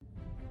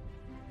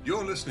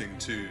You're listening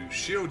to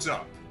Shields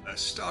Up, a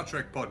Star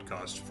Trek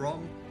podcast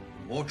from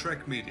More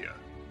Trek Media.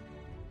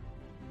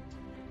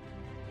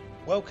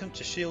 Welcome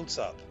to Shields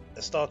Up,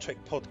 a Star Trek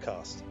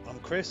podcast. I'm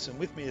Chris, and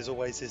with me as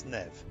always is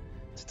Nev.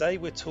 Today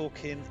we're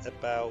talking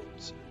about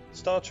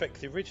Star Trek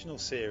The Original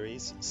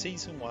Series,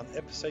 Season 1,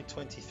 Episode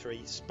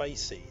 23,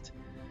 Space Seed.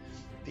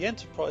 The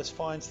Enterprise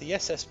finds the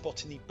SS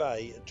Botany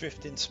Bay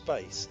adrift in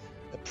space,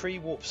 a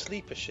pre-warp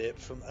sleeper ship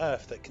from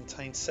Earth that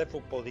contains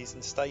several bodies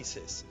in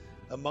stasis.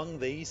 Among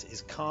these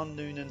is Khan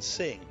Noonan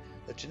Singh,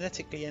 a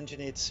genetically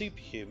engineered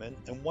superhuman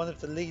and one of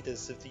the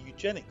leaders of the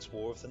eugenics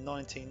war of the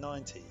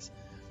 1990s.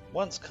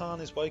 Once Khan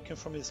is woken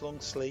from his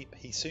long sleep,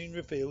 he soon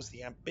reveals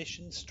the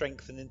ambition,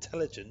 strength and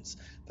intelligence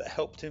that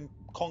helped him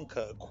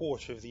conquer a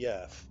quarter of the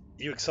Earth.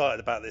 Are you excited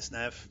about this,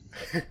 Nev?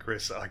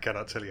 Chris, I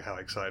cannot tell you how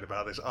excited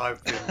about this.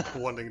 I've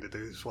been wanting to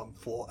do this one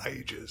for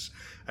ages,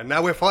 and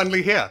now we're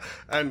finally here.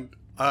 And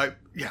I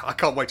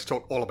can't wait to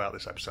talk all about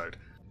this episode.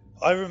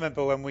 I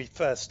remember when we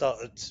first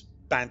started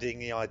bandying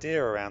the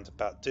idea around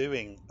about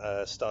doing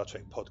a Star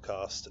Trek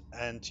podcast,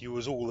 and you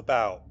was all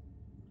about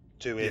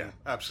doing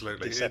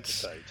absolutely. this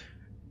episode.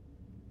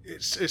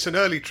 It's an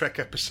early Trek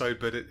episode,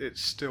 but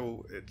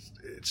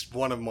it's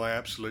one of my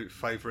absolute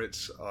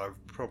favourites.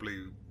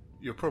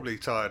 You're probably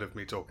tired of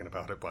me talking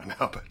about it by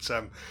now, but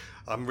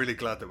I'm really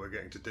glad that we're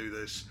getting to do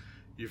this.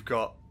 You've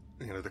got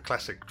the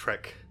classic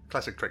Trek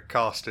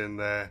cast in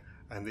there,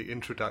 and the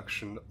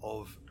introduction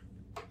of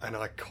an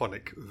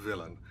iconic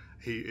villain.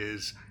 He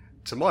is,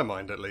 to my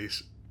mind at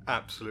least,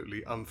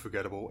 absolutely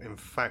unforgettable. In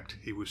fact,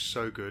 he was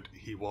so good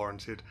he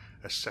warranted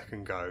a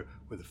second go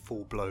with a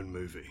full-blown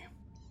movie.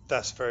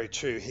 That's very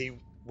true.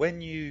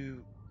 When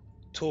you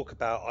talk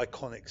about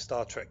iconic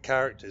Star Trek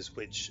characters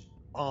which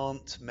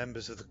aren't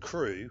members of the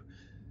crew,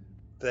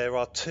 there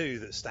are two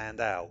that stand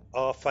out.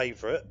 Our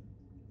favourite,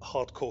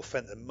 Hardcore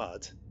Fenton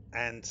Mudd,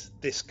 and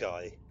this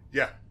guy.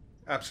 Yeah,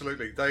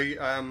 absolutely. They've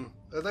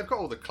got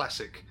all the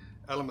classic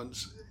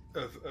elements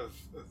of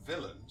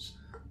villains,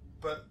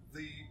 but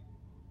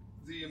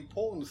the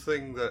important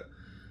thing that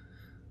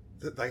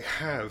they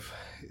have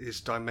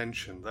is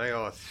dimension. They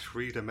are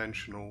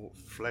three-dimensional,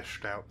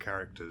 fleshed-out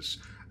characters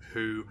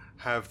who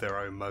have their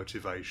own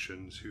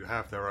motivations, who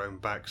have their own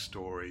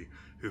backstory,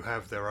 who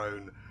have their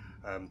own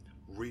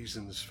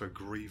reasons for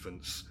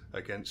grievance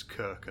against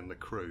Kirk and the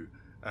crew.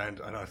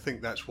 And I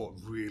think that's what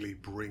really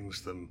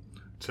brings them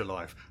to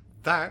life.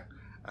 That,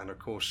 and of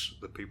course,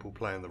 the people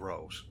playing the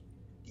roles.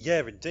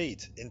 Yeah,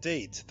 indeed.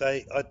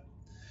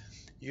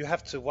 You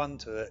have to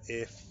wonder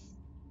if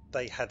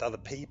they had other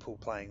people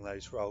playing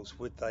those roles,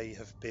 would they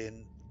have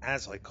been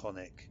as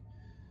iconic?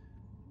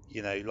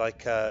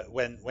 Like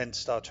when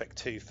Star Trek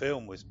 2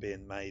 film was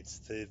being made,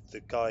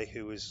 the guy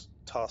who was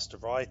tasked to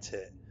write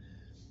it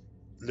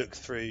looked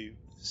through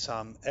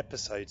some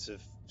episodes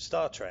of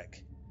Star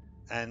Trek,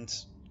 and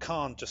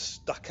Khan just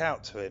stuck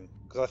out to him,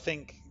 because I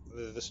think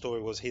the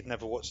story was he'd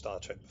never watched Star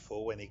Trek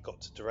before when he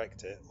got to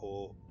direct it,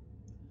 or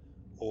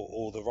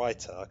the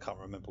writer, I can't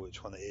remember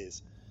which one it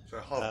is. So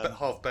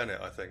Harve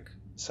Bennett, I think.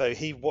 So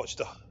he watched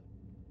the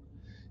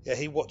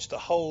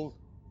whole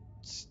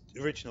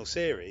original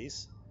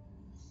series,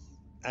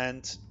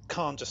 and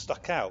Khan just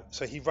stuck out.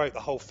 So he wrote the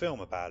whole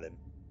film about him,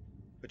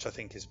 which I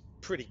think is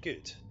pretty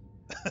good.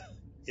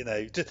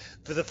 Just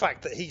for the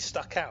fact that he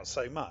stuck out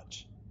so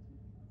much,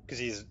 because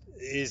he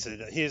is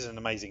an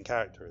amazing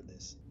character in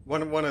this.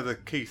 One of the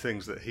key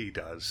things that he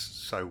does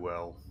so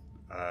well,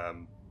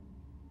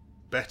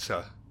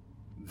 better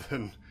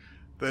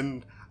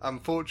than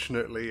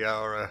unfortunately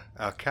our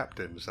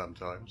captain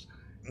sometimes,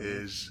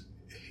 is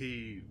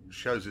he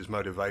shows his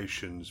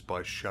motivations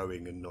by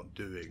showing and not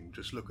doing.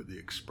 Just look at the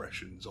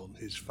expressions on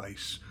his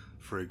face,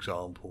 for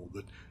example.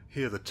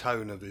 Hear the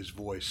tone of his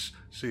voice,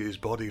 see his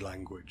body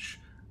language.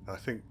 I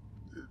think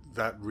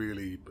that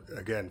really,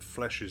 again,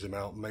 fleshes him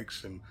out,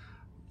 makes him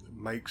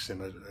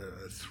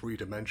a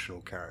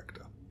three-dimensional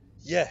character.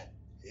 Yeah,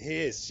 he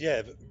is.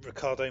 Yeah,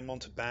 Ricardo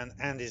Montalban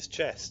and his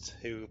chest,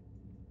 who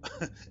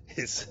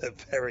is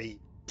very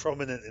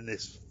prominent in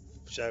this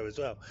show as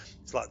well.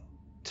 It's like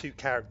two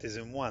characters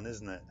in one,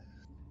 isn't it?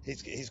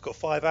 He's got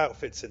 5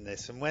 outfits in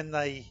this, and when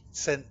they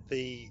sent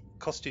the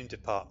costume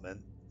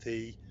department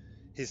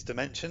his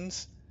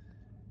dimensions,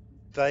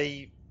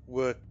 they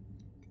were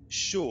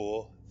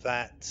sure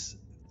that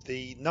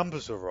the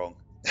numbers were wrong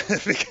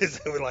because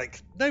they were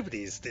like,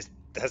 nobody has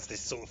this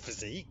sort of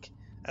physique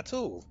at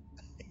all.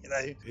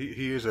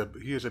 He is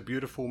a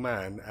beautiful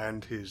man,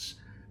 and his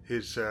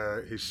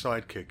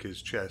sidekick,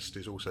 his chest,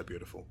 is also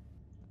beautiful.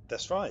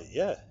 That's right.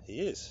 Yeah, he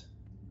is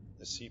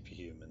a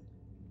superhuman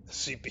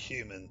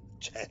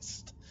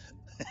chest.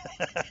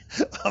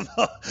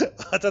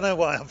 I don't know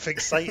why I'm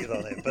fixated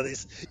on it, but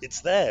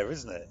it's there,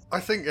 isn't it? I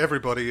think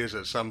everybody is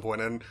at some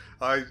point, and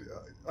I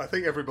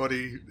think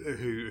everybody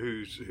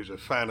who's a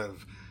fan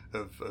of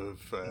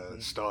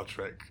Star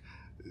Trek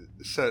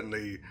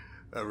certainly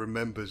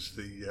remembers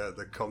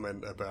the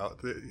comment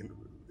about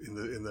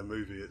in the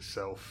movie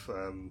itself,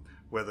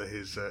 whether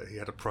he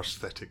had a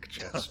prosthetic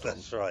chest.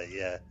 That's right,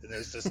 yeah. And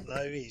it's just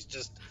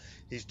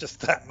he's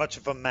just that much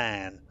of a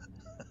man.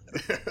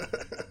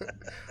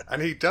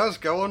 And he does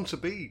go on to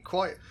be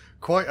quite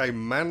a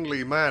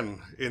manly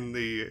man in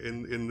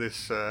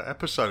this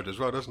episode as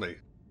well, doesn't he?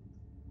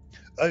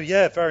 Oh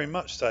yeah, very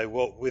much so.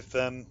 What with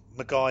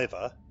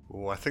MacGyver?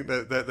 Oh, I think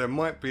that there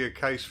might be a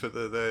case for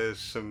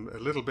there's a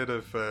little bit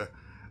of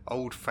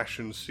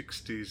old-fashioned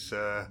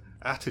 '60s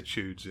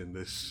attitudes in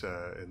this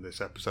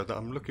episode that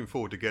I'm looking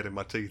forward to getting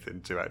my teeth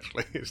into.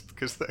 Actually,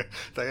 because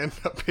they end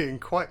up being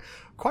quite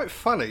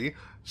funny,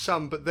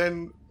 some, but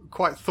then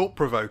quite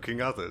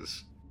thought-provoking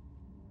others.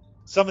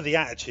 Some of the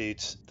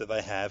attitudes that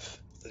they have,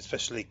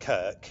 especially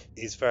Kirk,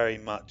 is very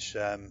much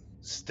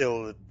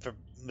still a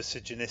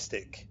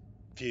misogynistic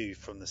view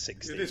from the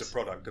 60s. It is a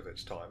product of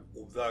its time,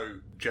 although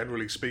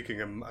generally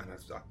speaking, and I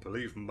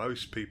believe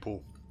most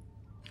people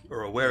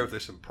are aware of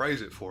this and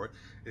praise it for it,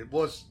 it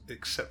was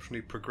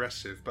exceptionally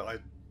progressive, but I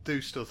do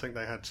still think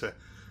they had to,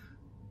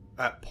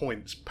 at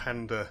points,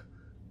 pander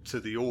to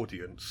the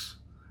audience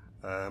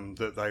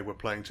that they were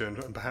playing to,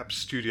 and perhaps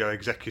studio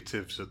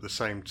executives at the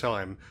same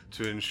time,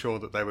 to ensure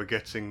that they were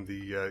getting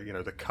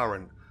the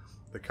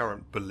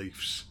current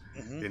beliefs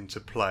into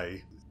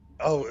play.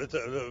 Oh,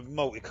 the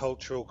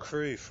multicultural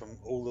crew from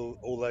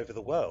all over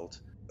the world.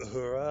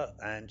 Uhura,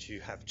 and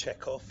you have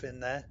Chekhov in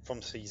there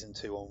from season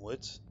 2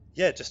 onwards.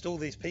 Yeah, just all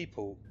these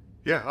people.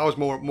 Yeah, I was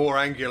more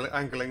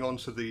angling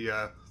onto the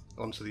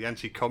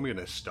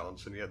anti-communist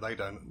stance, and yet they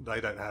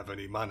don't have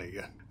any money.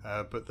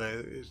 But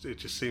it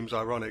just seems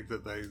ironic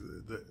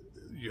that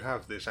you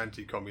have this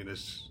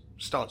anti-communist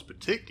stance,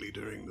 particularly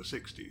during the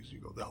 60s.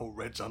 You've got the whole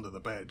Reds under the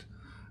bed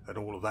and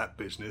all of that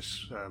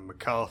business,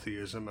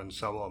 McCarthyism and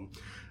so on.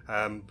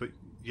 But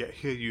yet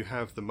here you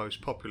have the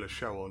most popular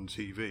show on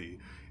TV.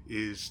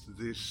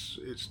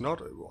 It's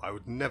not, I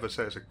would never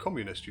say it's a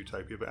communist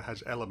utopia, but it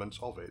has elements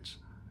of it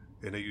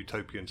in a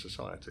utopian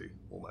society,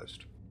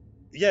 almost.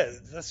 Yeah,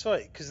 that's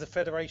right, because the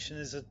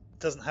Federation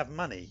doesn't have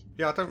money.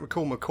 Yeah, I don't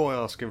recall McCoy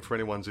asking for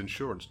anyone's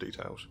insurance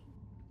details.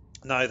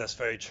 No, that's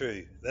very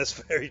true. That's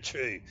very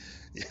true.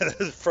 Yeah,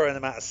 they're throwing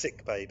them out of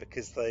sick bay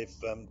because they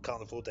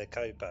can't afford their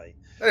co-pay.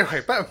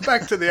 Anyway,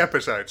 back to the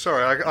episode.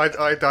 Sorry,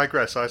 I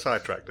digress. I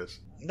sidetracked us.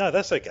 No,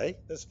 that's okay.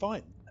 That's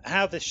fine.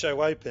 How this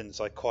show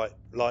opens, I quite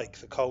like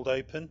the cold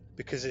open,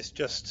 because it's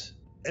just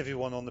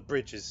everyone on the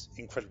bridge is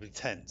incredibly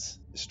tense.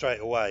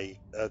 Straight away,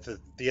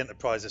 the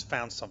Enterprise has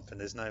found something.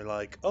 There's no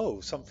like,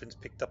 oh, something's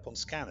picked up on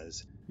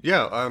scanners.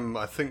 Yeah,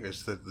 I think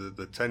it's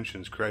the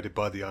tensions created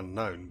by the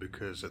unknown,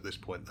 because at this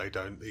point they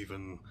don't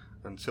even,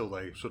 until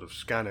they sort of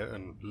scan it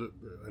and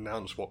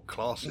announce what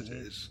class it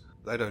is,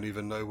 they don't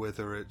even know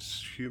whether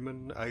it's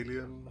human,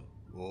 alien,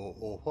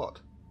 or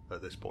what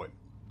at this point.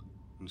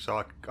 And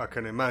so I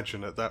can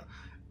imagine that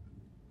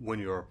when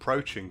you're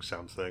approaching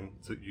something,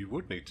 that you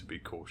would need to be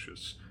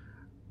cautious.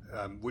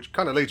 Which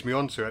kind of leads me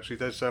on to, actually,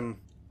 there's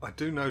I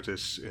do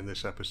notice in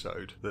this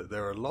episode that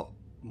they're a lot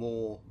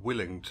more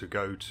willing to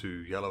go to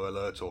yellow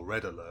alert or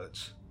red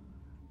alert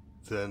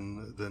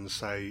than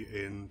say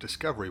in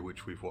Discovery,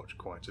 which we've watched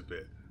quite a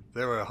bit.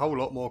 They're a whole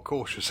lot more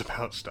cautious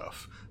about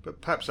stuff,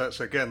 but perhaps that's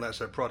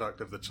a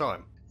product of the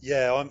time.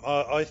 Yeah,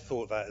 I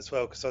thought that as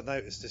well, because I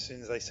noticed as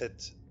soon as they said,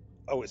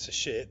 oh, it's a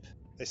ship,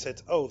 they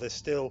said, oh,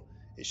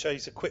 it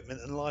shows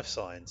equipment and life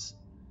signs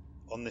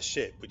on the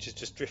ship, which is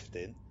just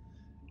drifting,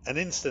 and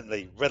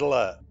instantly, red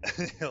alert.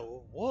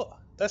 What?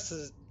 That's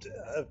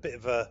a bit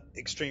of a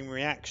extreme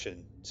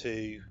reaction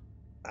to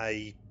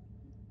a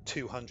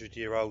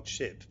 200-year-old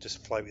ship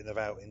just floating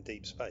about in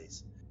deep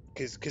space.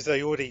 Because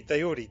they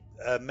already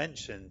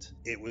mentioned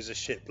it was a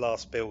ship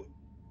last built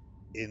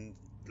in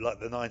like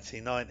the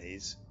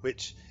 1990s,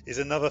 which is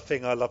another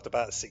thing I loved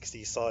about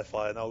 60s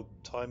sci-fi and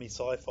old-timey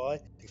sci-fi.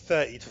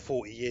 30 to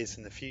 40 years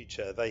in the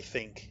future, they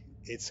think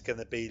it's going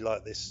to be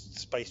like this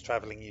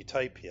space-traveling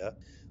utopia.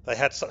 They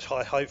had such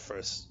high hopes for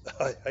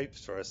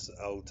us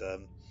old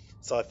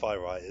sci-fi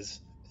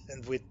writers,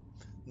 and we're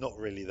not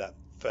really that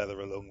further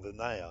along than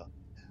they are.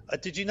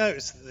 Did you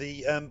notice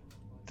the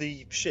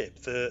ship,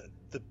 the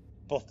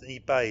Botany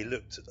Bay,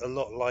 looked a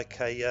lot like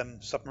a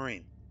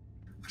submarine?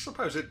 I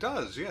suppose it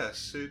does.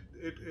 Yes,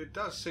 it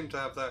does seem to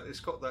have that. It's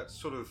got that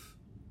sort of.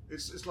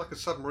 It's like a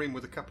submarine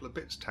with a couple of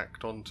bits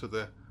tacked onto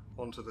the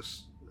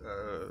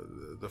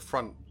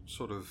front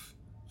sort of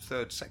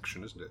third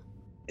section, isn't it?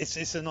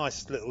 It's a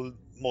nice little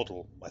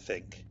model, I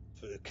think,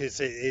 because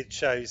it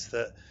shows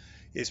that,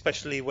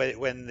 especially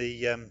when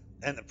the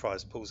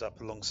Enterprise pulls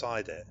up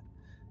alongside it,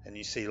 and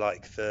you see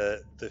like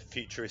the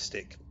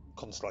futuristic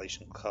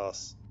Constellation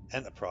class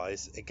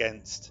Enterprise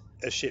against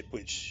a ship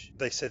which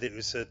they said it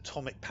was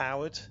atomic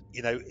powered,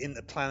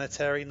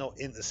 interplanetary, not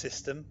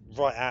intersystem,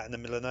 right out in the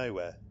middle of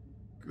nowhere.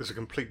 There's a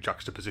complete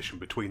juxtaposition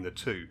between the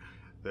two.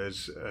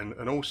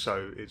 And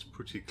also it's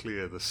pretty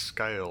clear the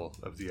scale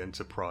of the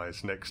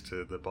Enterprise next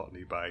to the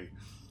Botany Bay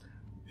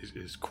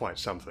is quite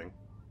something.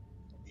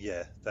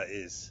 Yeah, that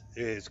is.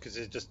 It is, because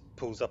it just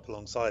pulls up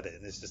alongside it,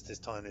 and it's just this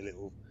tiny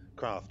little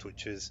craft,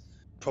 which is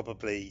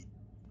probably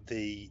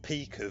the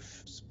peak of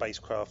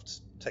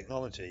spacecraft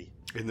technology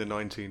in the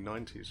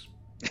 1990s.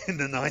 In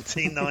the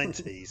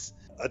 1990s.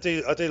 I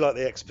do like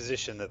the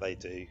exposition that they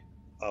do.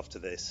 after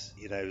this.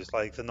 You know, it was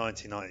like the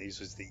 1990s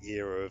was the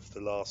era of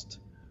the last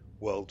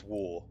World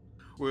War.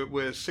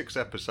 We're 6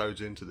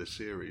 episodes into this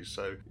series,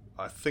 so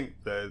I think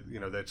they're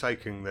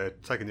taking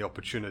the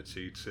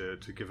opportunity to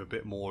give a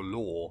bit more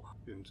lore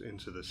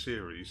into the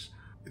series.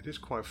 It is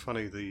quite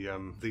funny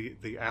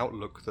the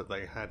outlook that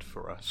they had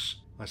for us.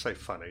 I say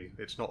funny,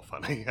 it's not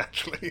funny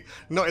actually,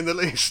 not in the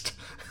least.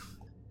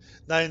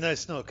 No,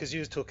 it's not, because you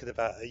was talking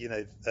about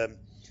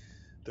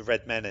the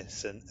Red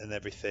Menace and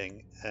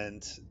everything,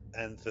 and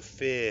the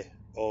fear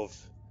of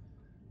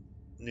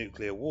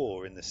nuclear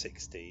war in the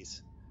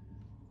 60s,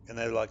 and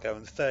they're like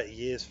going 30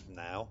 years from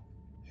now,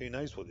 who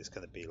knows what it's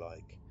going to be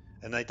like.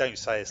 And they don't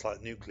say it's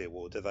like nuclear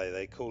war, do they?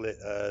 They call it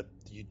the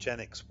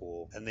eugenics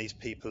war, and these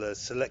people are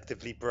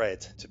selectively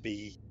bred to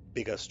be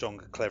bigger,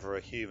 stronger, cleverer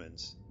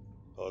humans,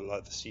 or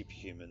like the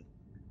superhuman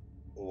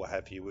or what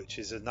have you, which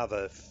is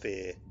another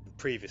fear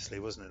previously,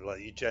 wasn't it?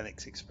 Like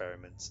eugenics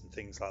experiments and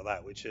things like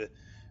that, which are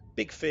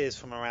big fears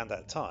from around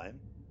that time.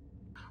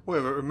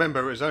 Well,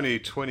 remember, it was only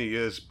 20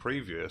 years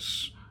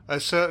previous. A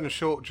certain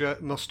short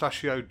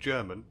mustachioed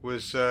German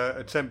was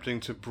attempting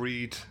to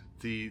breed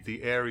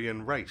the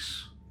Aryan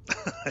race.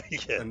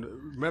 Yeah. And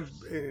remember,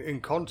 in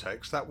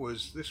context,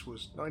 this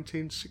was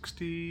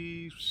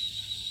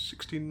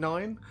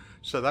 1969,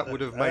 so that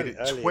would have made it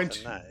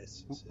 20.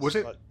 Was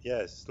it?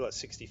 It's like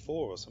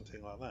 64 or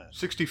something like that.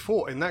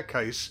 64. In that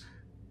case,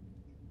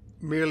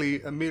 merely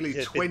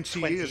 20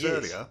 years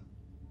earlier.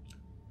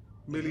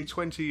 Merely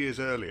 20 years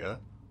earlier,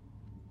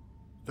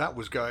 that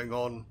was going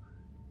on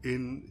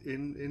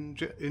in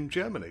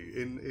Germany,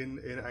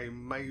 in a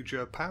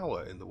major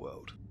power in the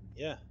world.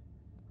 Yeah.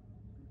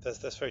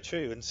 That's very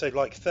true. And so,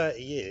 like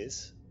 30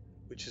 years,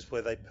 which is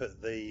where they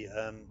put the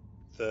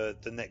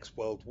next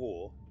World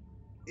War,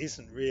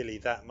 isn't really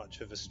that much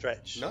of a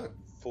stretch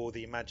for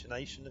the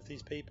imagination of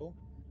these people.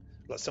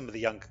 Like some of the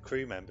younger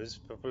crew members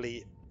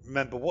probably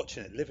remember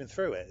watching it, living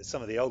through it.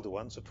 Some of the older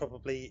ones were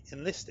probably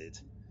enlisted.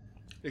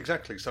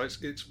 Exactly. So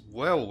it's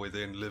well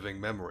within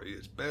living memory.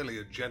 It's barely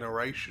a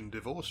generation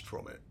divorced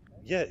from it.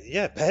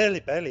 Yeah,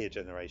 barely a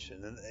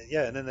generation. And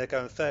and then they're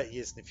going 30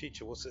 years in the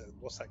future. What's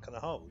that going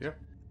to hold? Yeah.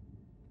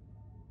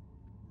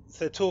 So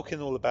they're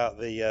talking all about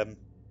the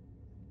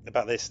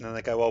about this, and then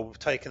they go, "Oh, we've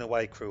taken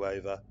away crew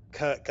over."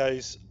 Kirk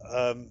goes,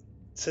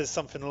 says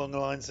something along the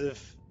lines of,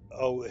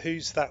 "Oh,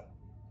 who's that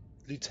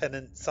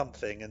Lieutenant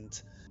something?"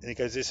 And he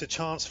goes, "It's a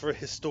chance for a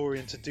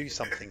historian to do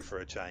something for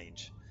a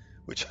change,"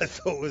 which I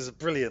thought was a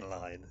brilliant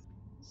line.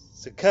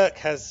 So Kirk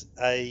has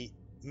a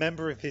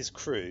member of his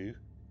crew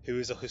who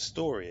is a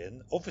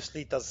historian,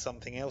 obviously does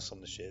something else on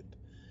the ship,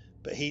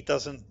 but he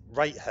doesn't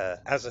rate her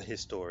as a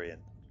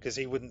historian, because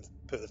he wouldn't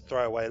put a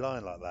throwaway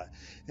line like that.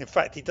 In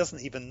fact, he doesn't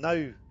even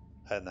know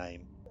her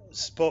name.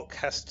 Spock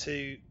has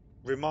to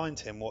remind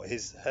him what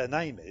her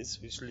name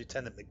is, which is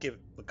Lieutenant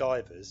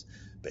MacGyver's,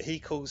 but he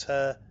calls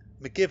her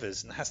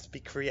McGivers and has to be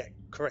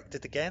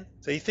corrected again.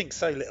 So he thinks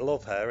so little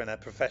of her and her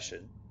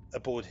profession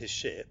aboard his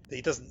ship that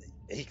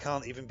he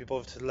can't even be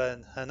bothered to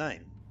learn her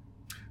name.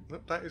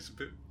 That is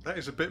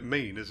a bit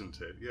mean, isn't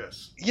it?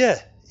 Yes.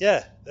 Yeah.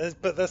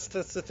 But that's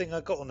the thing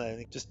I got on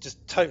there.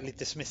 Just totally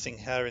dismissing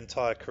her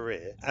entire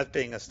career as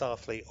being a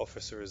Starfleet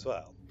officer as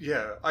well.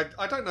 Yeah,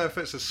 I don't know if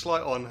it's a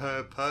slight on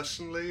her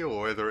personally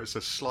or whether it's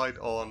a slight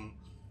on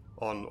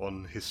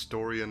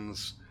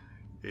historians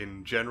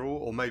in general,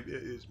 or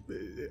maybe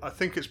I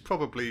think it's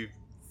probably,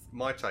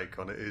 my take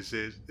on it is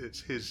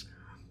it's his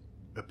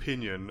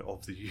opinion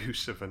of the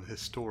use of an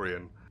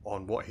historian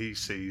on what he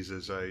sees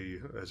as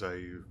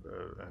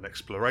an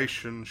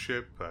exploration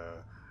ship,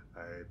 a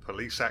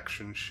police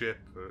action ship,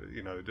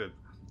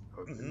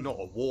 not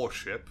a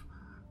warship,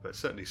 but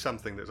certainly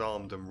something that's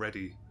armed and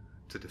ready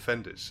to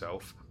defend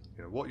itself.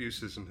 What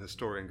use is an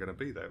historian going to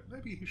be there?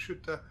 Maybe he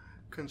should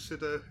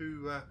consider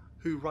who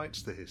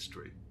writes the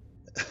history.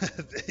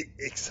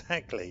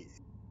 Exactly.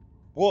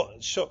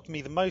 What shocked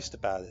me the most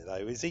about it, though,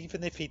 is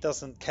even if he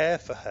doesn't care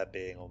for her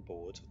being on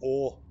board,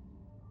 or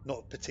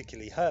not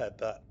particularly her,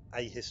 but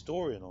a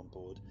historian on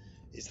board,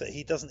 is that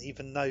he doesn't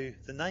even know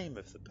the name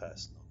of the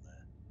person on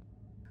there.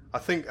 I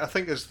think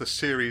as the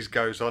series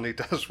goes on, he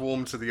does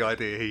warm to the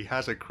idea he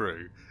has a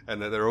crew and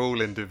that they're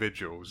all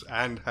individuals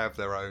and have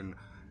their own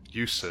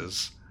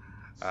uses.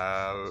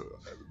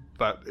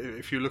 But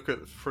if you look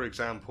at, for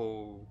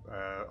example,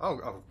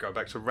 I'll go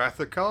back to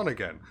Wrath Khan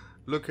again.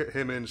 Look at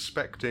him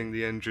inspecting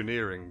the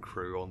engineering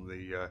crew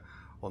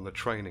on the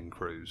training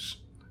crews,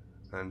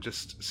 and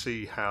just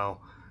see how,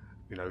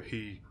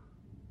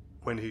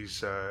 when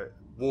he's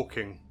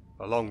walking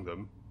along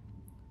them,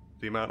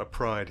 the amount of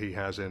pride he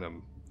has in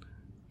them.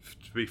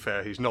 To be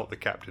fair, he's not the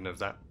captain of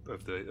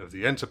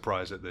the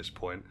Enterprise at this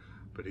point,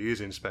 but he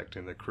is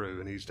inspecting the crew,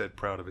 and he's dead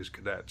proud of his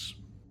cadets.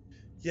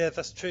 Yeah,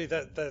 that's true.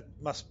 That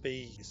must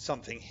be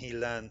something he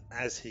learned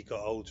as he got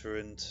older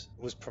and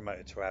was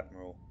promoted to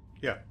Admiral.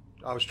 Yeah,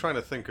 I was trying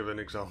to think of an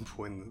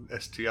example in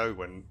STO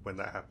when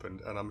that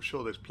happened, and I'm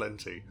sure there's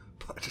plenty,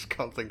 but I just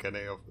can't think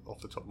any off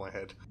the top of my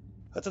head.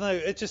 I don't know.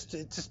 It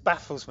just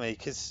baffles me,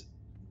 because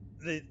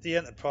the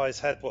Enterprise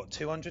had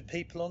 200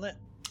 people on it.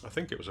 I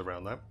think it was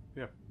around that.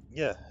 Yeah.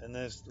 Yeah, and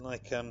there's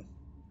like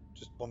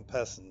just one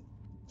person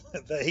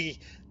that he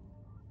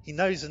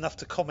knows enough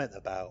to comment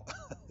about.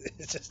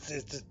 it's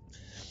just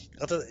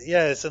I don't,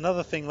 yeah, it's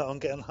another thing that I'm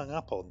getting hung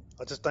up on.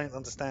 I just don't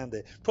understand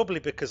it. Probably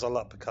because I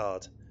like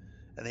Picard,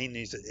 and he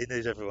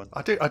knows everyone.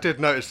 I did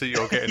notice that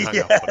you're getting hung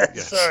Yeah, up on it.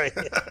 Yes. sorry.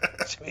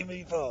 Should we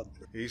move on?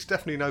 He's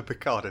definitely no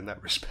Picard in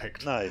that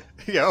respect. No.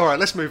 Yeah. All right.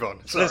 Let's move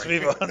on. Sorry. Let's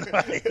move on.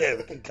 Yeah,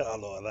 we can cut a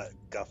lot of that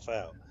guff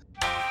out.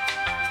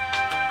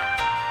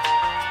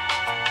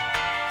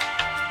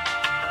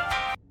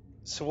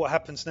 So what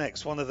happens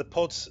next? One of the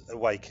pods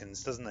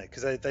awakens, doesn't it?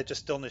 Because they're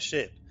just on a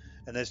ship,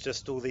 and there's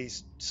just all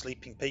these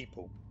sleeping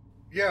people.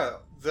 Yeah,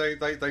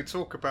 they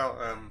talk about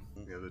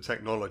the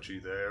technology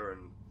there,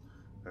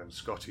 and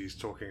Scotty's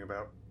talking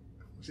about,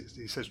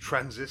 he says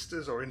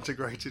transistors or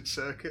integrated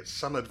circuits,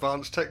 some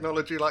advanced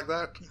technology like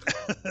that.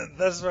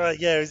 That's right.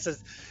 Yeah,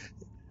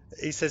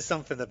 he says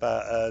something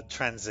about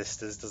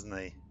transistors, doesn't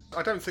he?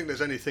 I don't think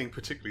there's anything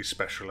particularly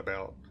special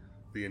about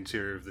the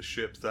interior of the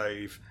ship.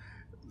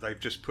 They've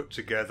just put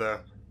together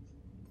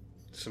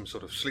some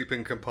sort of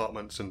sleeping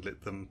compartments and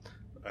lit them,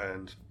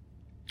 and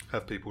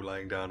have people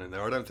laying down in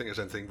there. I don't think there's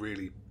anything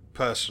really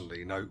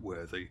personally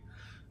noteworthy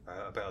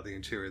about the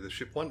interior of the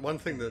ship. One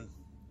thing that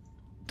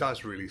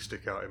does really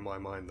stick out in my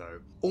mind, though,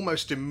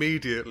 almost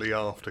immediately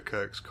after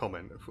Kirk's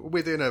comment,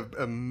 within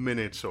a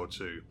minute or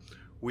two,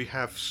 we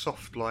have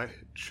soft light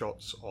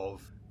shots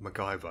of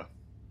MacGyver.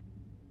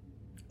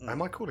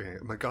 Am I calling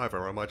it MacGyver,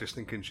 or am I just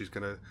thinking she's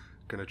gonna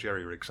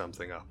jerry rig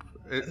something up?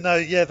 No,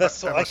 yeah,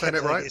 that's what am I saying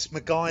it right? It's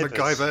MacGyver's.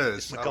 MacGyver's.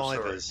 It's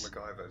MacGyver's. Oh,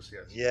 sorry. MacGyver's,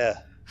 yes. Yeah.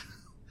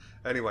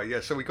 Anyway, yeah,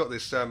 so we got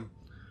this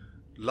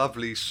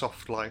lovely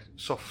soft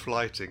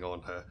lighting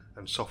on her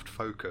and soft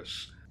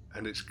focus,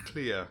 and it's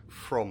clear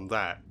from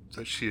that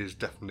she is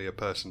definitely a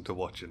person to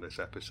watch in this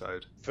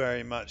episode.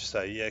 Very much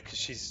so, yeah, because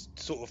she's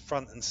sort of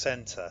front and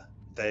centre.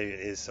 There it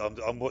is.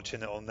 I'm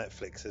watching it on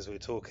Netflix as we're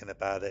talking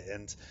about it,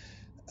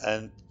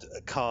 and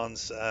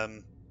Khan's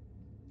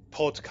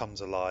pod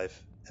comes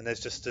alive, and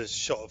there's just a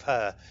shot of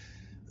her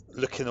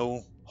looking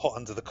all hot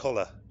under the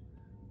collar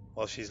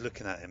while she's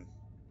looking at him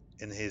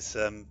in his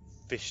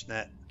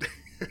fishnet.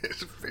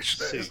 It's a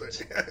fishnet, suit.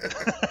 isn't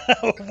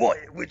it? What?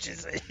 Which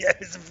is it? Yeah,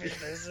 it's a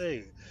fishnet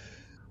suit.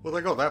 Well, they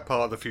got that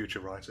part of the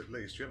future right, at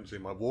least. You haven't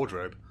seen my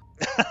wardrobe.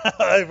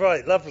 Oh,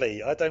 right,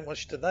 lovely. I don't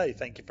want you to know.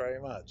 Thank you very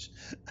much.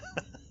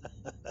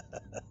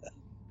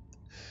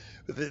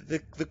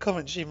 The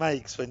comment she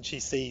makes when she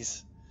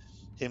sees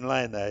him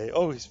laying there,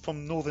 oh, he's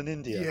from northern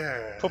India.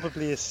 Yeah.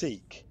 Probably a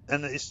Sikh.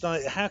 And it's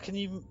like, how can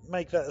you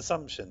make that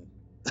assumption?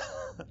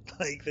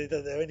 Like, they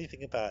don't know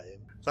anything about him.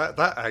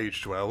 That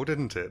aged well,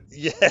 didn't it?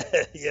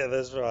 Yeah,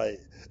 that's right.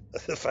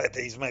 The fact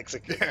that he's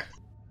Mexican. Yeah.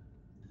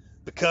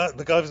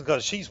 The guy's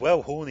got. She's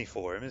well horny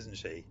for him, isn't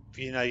she?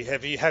 You know,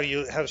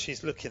 how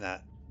she's looking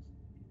at,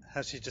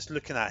 how she's just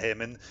looking at him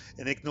and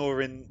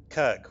ignoring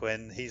Kirk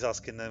when he's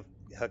asking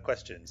her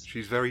questions.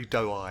 She's very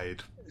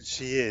doe-eyed.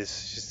 She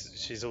is.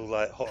 She's all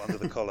like hot under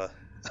the collar.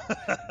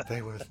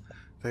 They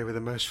were the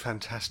most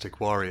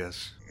fantastic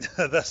warriors.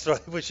 That's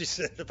right. What she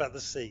said about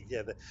the sea.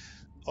 Yeah.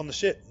 On the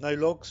ship, no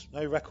logs,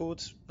 no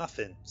records,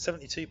 nothing.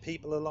 72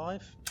 people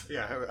alive.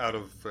 Yeah, out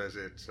of, is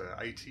it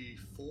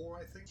 84,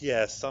 I think?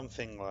 Yeah,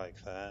 something like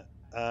that.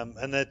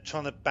 And they're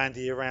trying to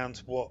bandy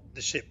around what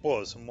the ship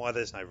was and why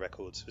there's no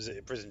records. Was it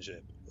a prison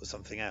ship or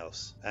something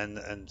else? And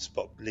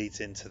Spock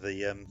leads into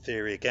the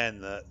theory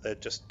again that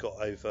they'd just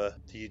got over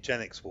the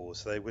eugenics war,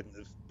 so they wouldn't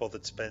have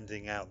bothered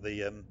spending out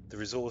the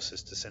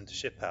resources to send a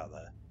ship out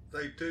there.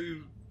 They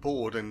do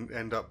board and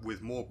end up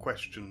with more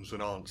questions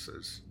than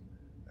answers.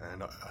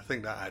 And I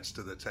think that adds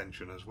to the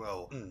tension as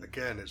well.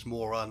 Again, it's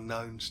more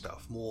unknown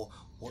stuff, more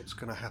what's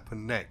going to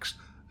happen next.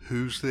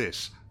 Who's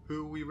this?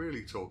 Who are we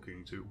really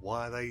talking to?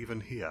 Why are they even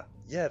here?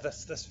 Yeah,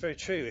 that's very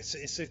true.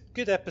 It's a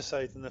good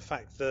episode in the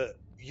fact that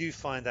you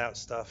find out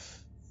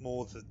stuff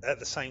more at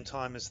the same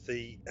time as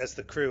the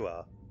crew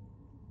are.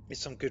 It's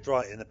some good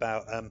writing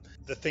about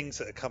the things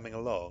that are coming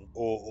along,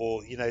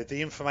 or you know,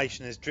 the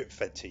information is drip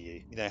fed to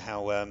you. You know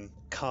how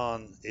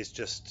Khan is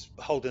just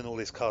holding all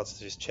his cards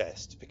to his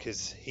chest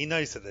because he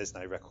knows that there's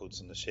no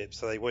records on the ship,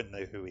 so they won't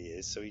know who he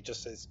is. So he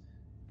just says,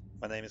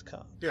 "My name is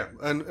Khan." Yeah,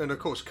 and of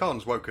course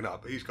Khan's woken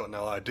up. He's got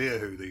no idea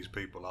who these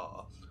people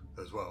are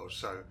as well.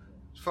 So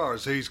as far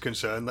as he's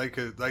concerned, they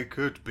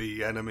could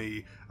be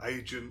enemy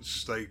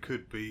agents. They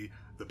could be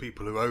the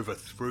people who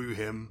overthrew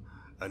him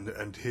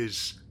and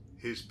his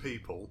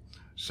people.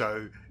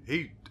 So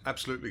he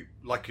absolutely,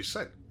 like you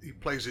said, he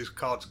plays his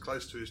cards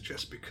close to his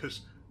chest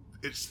because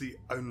it's the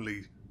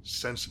only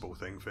sensible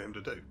thing for him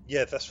to do.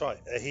 Yeah, that's right.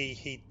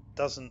 He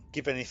doesn't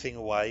give anything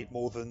away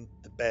more than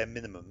the bare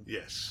minimum.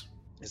 Yes.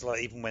 It's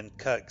like even when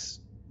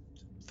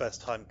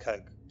first time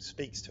Kirk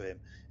speaks to him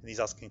and he's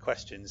asking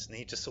questions and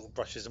he just sort of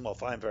brushes them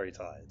off. I'm very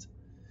tired,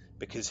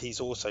 because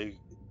he's also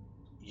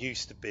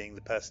used to being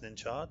the person in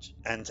charge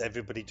and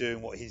everybody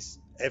doing what he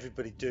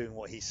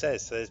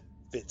says. So there's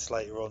bits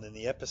later on in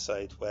the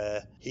episode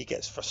where he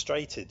gets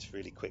frustrated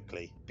really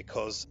quickly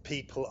because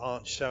people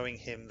aren't showing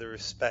him the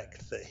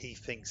respect that he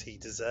thinks he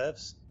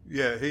deserves.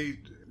 Yeah, he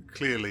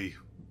clearly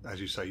as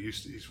you say,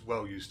 he's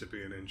well used to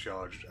being in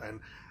charge. And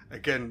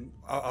again,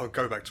 I'll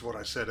go back to what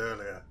I said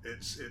earlier.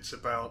 It's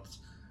about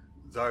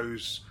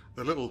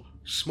the little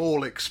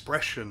small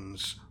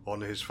expressions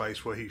on his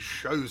face where he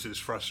shows his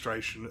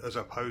frustration, as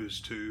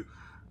opposed to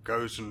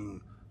goes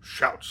and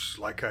shouts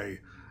like a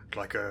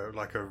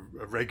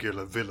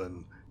regular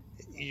villain.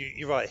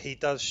 You're right. He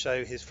does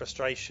show his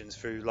frustrations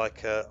through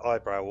like a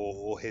eyebrow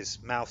or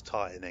his mouth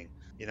tightening,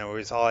 or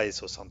his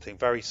eyes or something.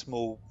 Very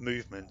small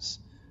movements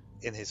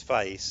in his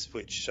face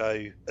which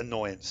show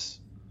annoyance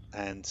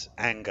and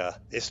anger.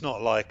 It's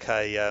not like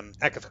a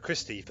Agatha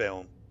Christie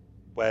film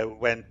where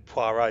when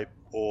Poirot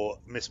or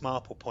Miss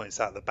Marple points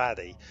out the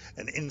baddie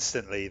and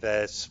instantly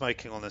they're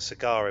smoking on a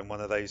cigar in one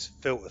of those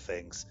filter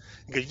things.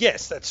 You go,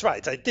 yes, that's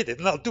right, I did it,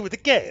 and I'll do it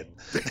again.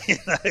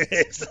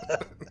 It's,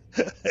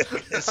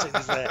 as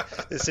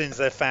soon as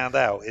they're found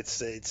out,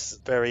 it's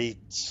very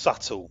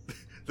subtle.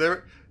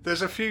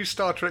 There's a few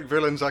Star Trek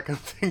villains I can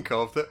think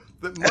of that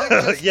might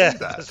just yeah, do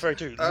that. That's very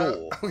true.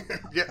 Law.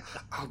 Yeah.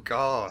 Oh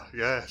God,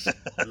 yes.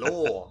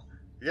 Law.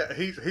 Yeah,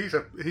 he's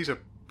a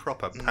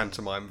proper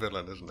pantomime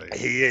villain, isn't he?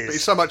 He is. But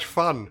he's so much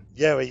fun.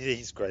 Yeah,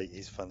 he's great.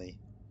 He's funny.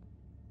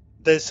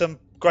 There's some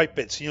great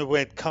bits,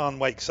 when Khan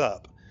wakes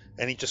up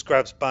and he just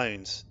grabs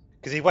Bones.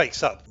 Because he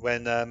wakes up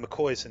when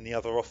McCoy's in the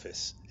other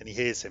office and he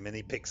hears him and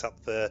he picks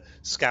up the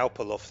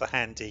scalpel off the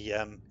handy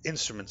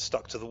instrument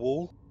stuck to the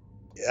wall.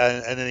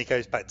 And then he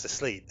goes back to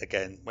sleep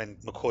again when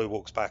McCoy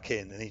walks back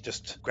in, and he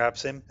just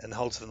grabs him and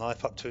holds the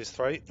knife up to his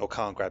throat. Or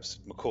Khan grabs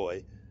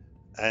McCoy.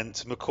 And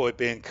McCoy,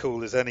 being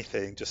cool as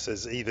anything, just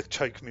says, either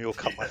choke me or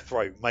cut my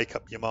throat, make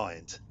up your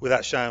mind.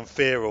 Without showing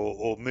fear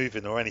or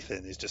moving or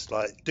anything. He's just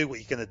like, do what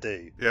you're going to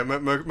do. Yeah,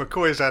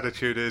 McCoy's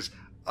attitude is,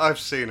 I've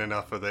seen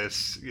enough of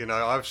this.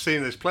 I've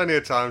seen this plenty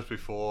of times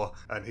before,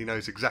 and he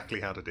knows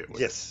exactly how to deal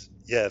with it. Yes.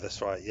 Yeah,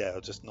 that's right. Yeah,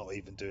 I'm just not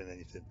even doing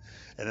anything.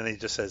 And then he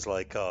just says,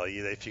 like,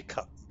 if you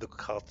cut the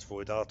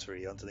carotid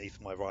artery underneath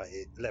my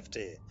left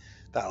ear,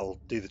 that'll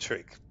do the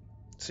trick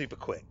super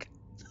quick.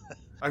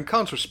 And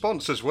Khan's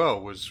response as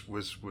well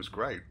was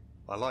great.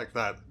 I like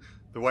that.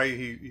 The way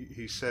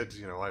he said,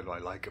 I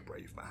like a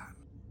brave man.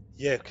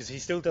 Yeah, because he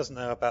still doesn't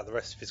know about the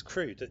rest of his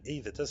crew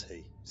either, does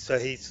he? So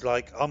he's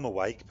like, I'm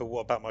awake, but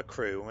what about my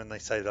crew? And when they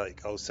say,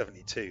 like,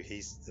 72,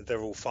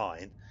 they're all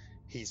fine.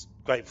 He's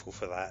grateful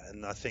for that.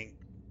 And I think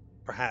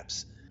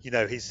perhaps,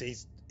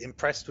 he's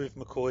impressed with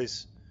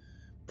McCoy's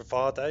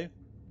bravado.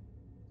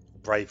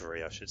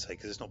 Bravery, I should say,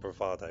 because it's not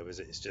bravado,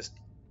 is it? It's just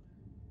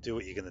do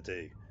what you're going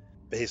to do.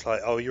 But he's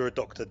like, oh, you're a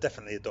doctor,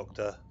 definitely a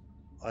doctor.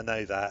 I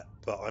know that,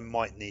 but I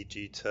might need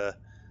you to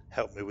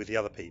help me with the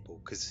other people,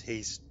 because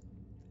he's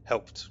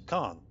helped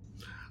Khan.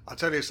 I'll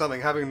tell you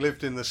something, having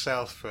lived in the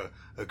South for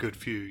a good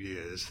few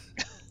years,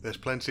 there's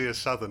plenty of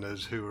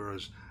Southerners who are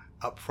as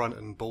upfront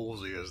and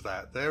ballsy as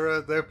that.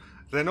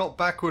 They're not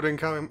backward in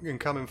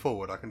coming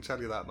forward, I can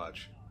tell you that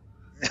much.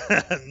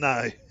 No,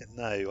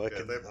 I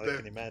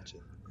can imagine.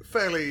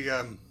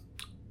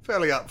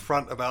 Fairly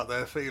upfront about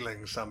their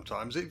feelings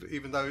sometimes,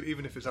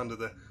 even if it's under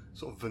the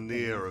sort of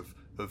veneer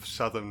of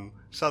southern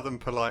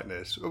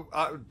politeness.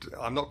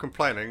 I'm not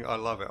complaining. I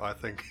love it. I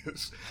think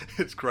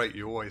it's great.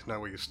 You always know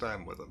where you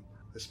stand with them,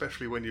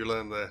 especially when you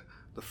learn the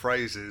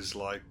phrases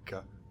like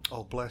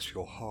 "Oh, bless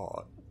your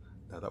heart."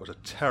 No, that was a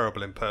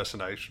terrible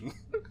impersonation.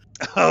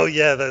 Oh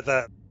yeah,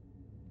 that.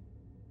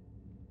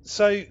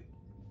 So,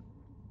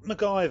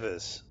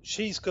 MacGyver's,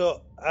 she's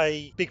got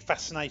a big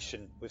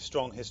fascination with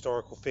strong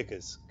historical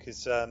figures,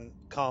 because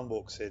Khan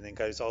walks in and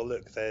goes, oh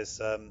look,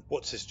 there's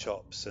what's his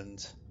chops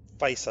and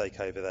face ache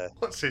over there.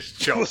 What's his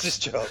chops? What's his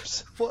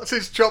chops? What's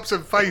his chops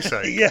and face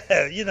ache?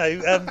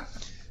 Yeah,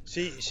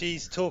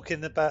 she's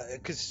talking about,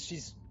 because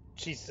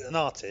she's an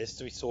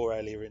artist, we saw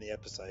earlier in the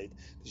episode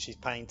that she's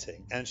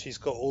painting, and she's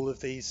got all of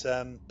these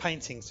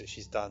paintings that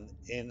she's done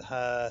in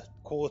her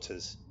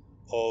quarters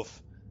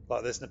of,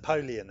 like, there's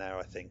Napoleon there,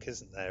 I think,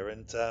 isn't there?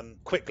 And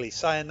quickly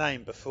say a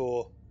name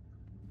before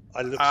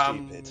I look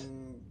stupid.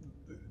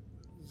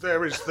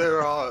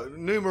 There are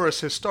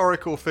numerous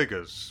historical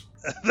figures.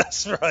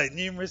 That's right,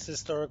 numerous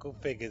historical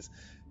figures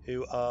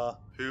who are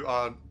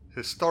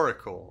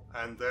historical,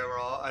 and there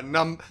are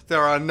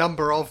a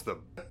number of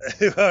them.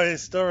 Who are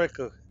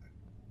historical.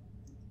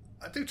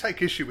 I do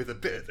take issue with a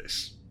bit of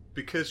this,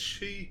 because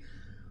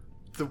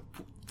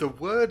the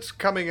words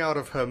coming out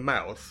of her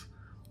mouth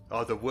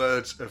are the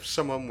words of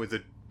someone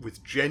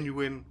with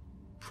genuine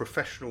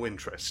professional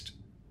interest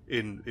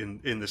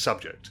in the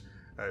subject.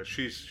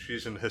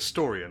 She's an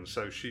historian,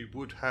 so she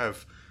would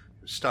have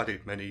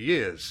studied many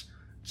years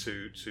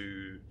to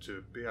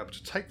be able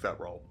to take that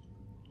role.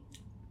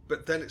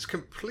 But then it's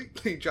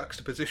completely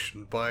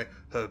juxtapositioned by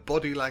her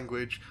body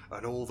language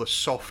and all the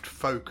soft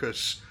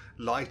focus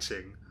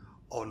lighting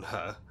on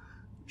her.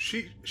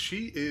 She's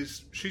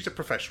a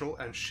professional,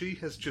 and she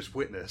has just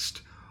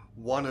witnessed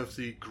one of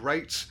the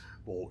great,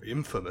 or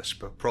infamous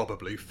but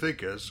probably,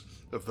 figures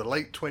of the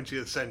late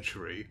 20th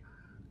century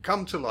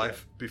come to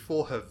life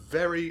before her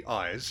very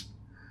eyes,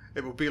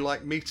 It would be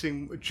like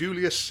meeting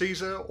Julius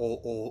Caesar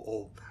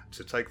or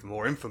to take the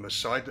more infamous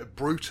side,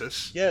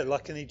 Brutus. Yeah,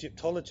 like an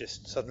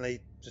Egyptologist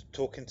suddenly just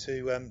talking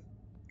to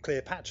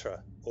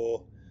Cleopatra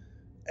or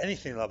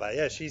anything like that.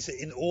 Yeah, she's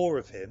in awe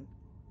of him,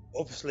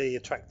 obviously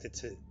attracted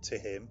to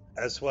him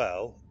as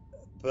well.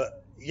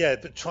 But yeah,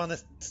 but trying to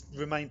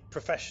remain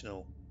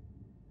professional,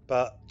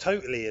 but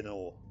totally in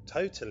awe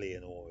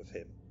of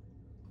him.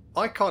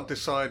 I can't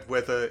decide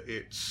whether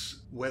it's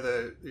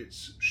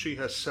she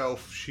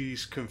herself.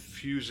 She's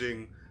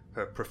confusing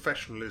her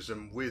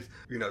professionalism with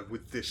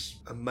this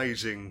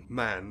amazing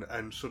man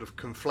and sort of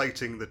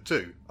conflating the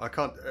two. I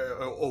can't,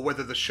 or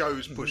whether the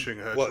show's pushing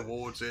her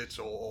towards it,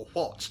 or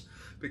what.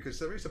 Because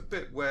there is a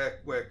bit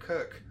where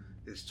Kirk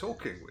is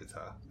talking with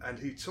her, and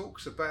he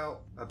talks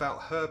about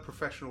her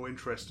professional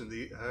interest and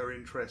her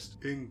interest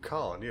in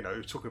Khan.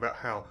 Talking about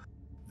how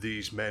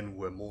these men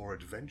were more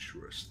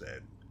adventurous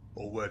then,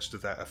 or words to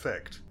that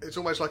effect. It's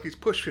almost like he's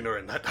pushing her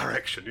in that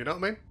direction, you know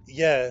what I mean?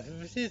 Yeah,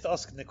 he's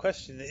asking the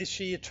question, is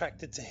she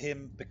attracted to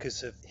him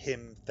because of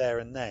him there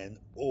and then,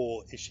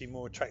 or is she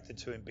more attracted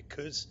to him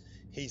because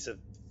he's a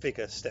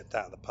figure stepped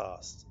out of the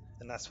past?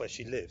 And that's where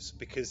she lives,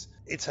 because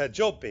it's her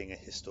job being a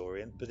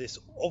historian, but it's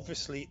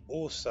obviously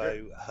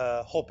also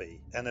her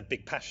hobby and a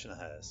big passion of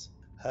hers.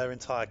 Her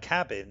entire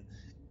cabin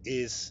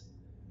is,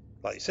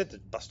 like you said, the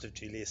bust of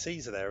Julius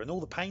Caesar there, and all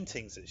the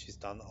paintings that she's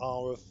done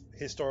are of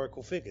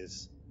historical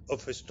figures,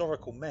 of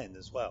historical men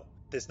as well.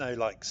 There's no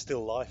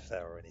still life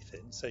there or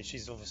anything, so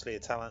she's obviously a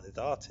talented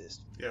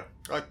artist. Yeah,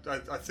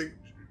 I think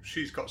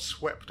she's got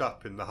swept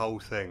up in the whole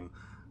thing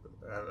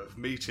of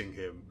meeting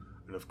him,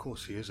 and of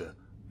course he is a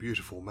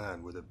beautiful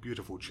man with a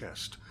beautiful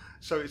chest,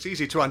 so it's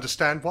easy to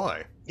understand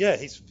why. Yeah,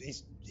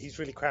 he's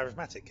really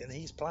charismatic, and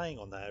he's playing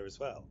on her as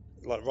well.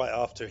 Like right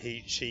after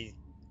he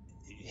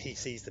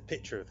sees the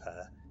picture of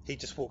her, he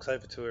just walks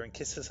over to her and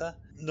kisses her.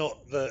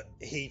 Not that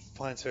he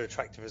finds her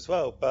attractive as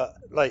well, but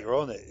later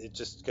on it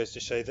just goes to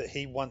show that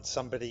he wants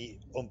somebody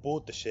on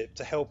board the ship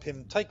to help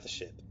him take the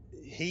ship.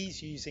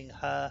 He's using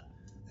her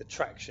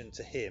attraction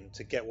to him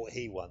to get what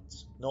he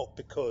wants, not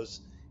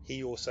because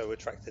he also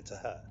attracted to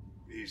her.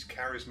 He's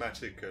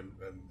charismatic and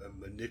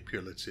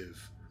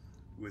manipulative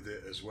with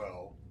it as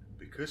well.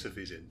 Because of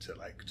his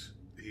intellect,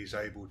 he's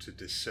able to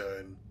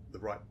discern the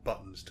right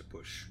buttons to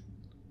push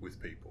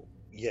with people.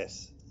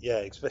 Yes, yeah,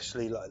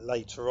 especially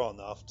later on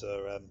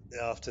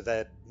after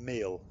their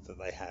meal that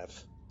they have.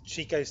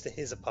 She goes to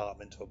his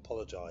apartment to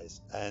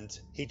apologise, and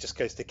he just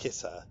goes to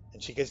kiss her,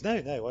 and she goes, no,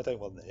 I don't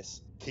want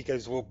this. He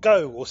goes, well,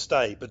 go or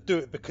stay, but do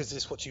it because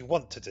it's what you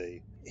want to do.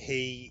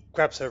 He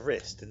grabs her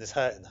wrist and is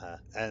hurting her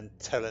and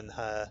telling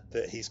her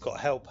that he's got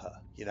to help her,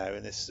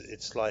 and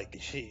it's like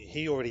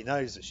he already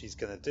knows that she's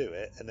going to do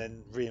it, and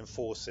then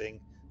reinforcing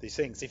these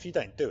things. If you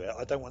don't do it,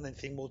 I don't want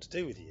anything more to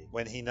do with you,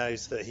 when he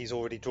knows that he's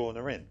already drawn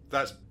her in.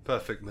 That's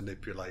perfect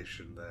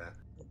manipulation there.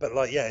 But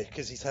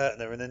because he's hurting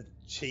her, and then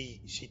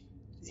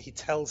he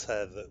tells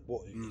her that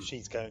what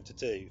she's going to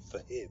do for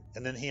him,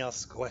 and then he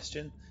asks a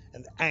question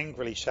and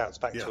angrily shouts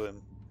back to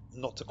him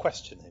not to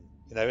question him,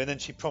 and then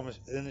she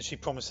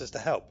promises to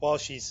help while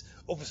she's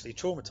obviously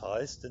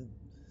traumatized and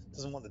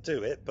doesn't want to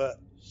do it, but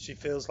she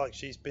feels like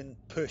she's been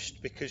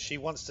pushed because she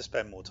wants to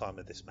spend more time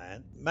with this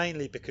man,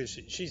 mainly because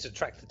she's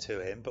attracted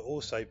to him, but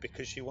also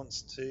because she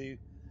wants to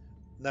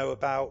know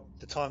about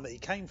the time that he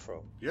came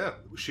from. Yeah,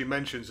 she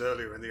mentions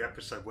earlier in the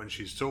episode when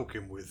she's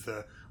talking with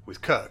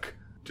Kirk,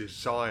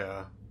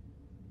 desire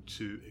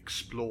to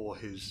explore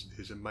his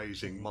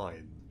amazing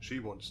mind. She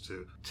wants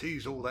to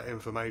tease all that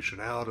information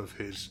out of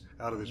his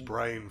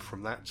brain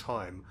from that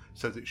time,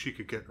 so that she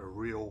could get a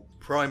real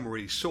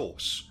primary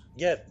source.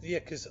 Yeah,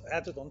 because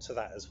added on to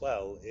that as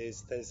well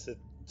is there's a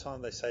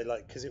time they say,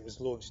 because it was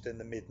launched in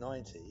the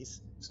mid-90s,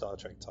 Star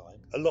Trek time,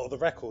 a lot of the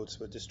records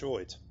were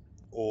destroyed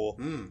or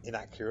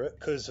inaccurate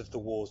because of the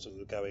wars that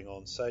were going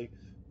on. So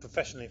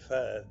professionally, for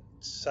her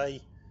to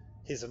say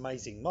his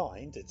amazing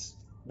mind, it's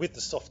with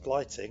the soft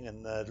lighting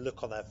and the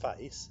look on her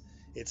face,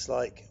 it's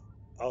like,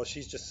 oh,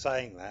 she's just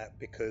saying that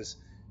because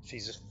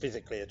she's just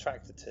physically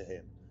attracted to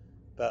him.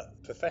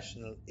 But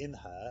professional in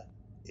her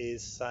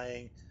is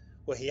saying,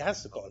 well, he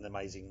has got an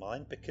amazing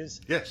mind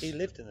because he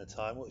lived in a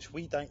time which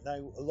we don't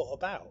know a lot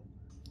about.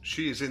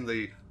 She is in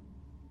the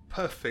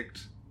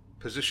perfect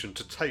position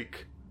to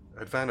take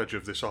advantage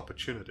of this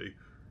opportunity,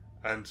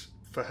 and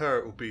for her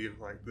it will be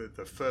like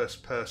the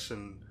first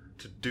person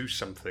to do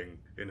something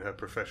in her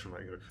profession,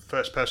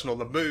 first person on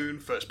the moon,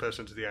 first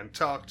person to the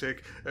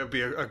Antarctic. It would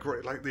be a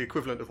great, the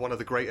equivalent of one of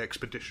the great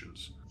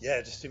expeditions.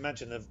 Yeah, just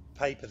imagine a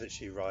paper that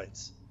she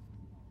writes.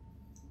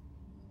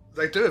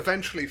 They do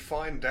eventually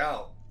find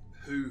out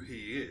who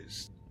he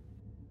is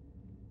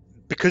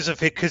because of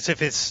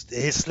his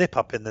slip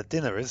up in the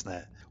dinner, isn't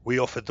it? We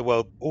offered the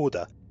world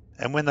order,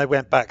 and when they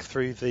went back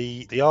through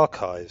the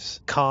archives,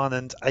 Khan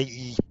and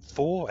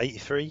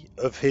 83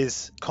 of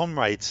his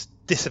comrades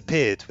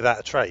disappeared without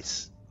a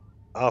trace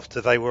after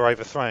they were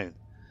overthrown.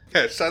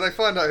 Yeah, so they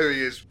find out who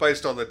he is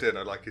based on the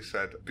dinner, like you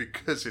said,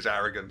 because his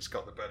arrogance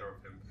got the better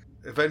of him.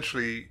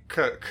 Eventually,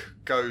 Kirk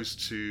goes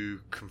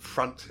to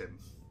confront him.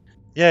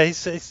 Yeah,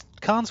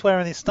 Khan's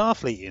wearing his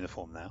Starfleet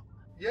uniform now.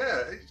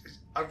 Yeah,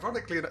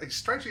 ironically,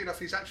 strangely enough,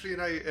 he's actually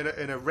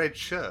in a red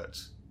shirt.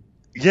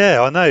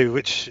 Yeah, I know.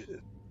 Which,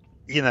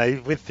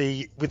 with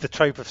the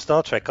trope of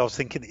Star Trek, I was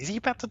thinking, is he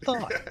about to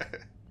die?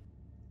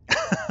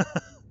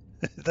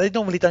 They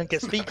normally don't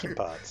get speaking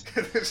parts.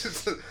 This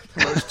is the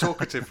most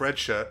talkative red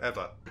shirt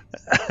ever.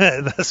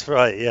 That's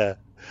right. Yeah,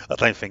 I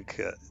don't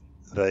think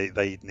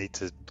they need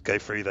to go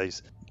through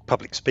those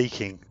public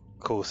speaking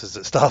courses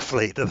at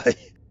Starfleet, do they?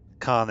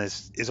 Khan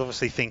is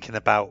obviously thinking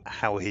about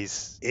how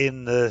he's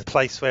in the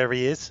place where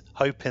he is,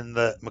 hoping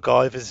that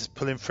MacGyver is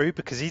pulling through,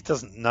 because he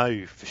doesn't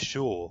know for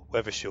sure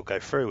whether she'll go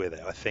through with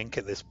it, I think,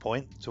 at this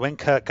point. So when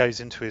Kirk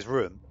goes into his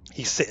room,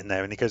 he's sitting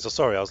there and he goes, "Oh,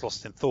 sorry, I was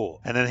lost in thought."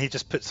 And then he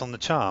just puts on the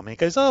charm and he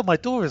goes, "Oh, my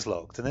door is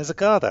locked and there's a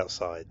guard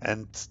outside."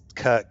 And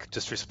Kirk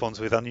just responds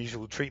with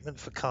unusual treatment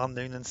for Khan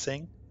Noonien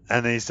Singh.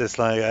 And he's just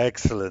like,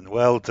 "Excellent,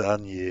 well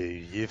done,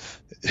 you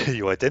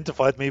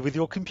identified me with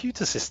your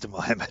computer system,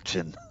 I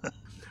imagine."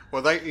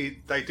 Well, they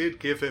did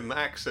give him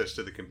access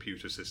to the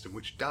computer system,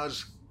 which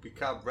does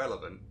become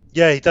relevant.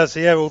 Yeah, he does.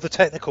 Yeah, all the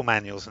technical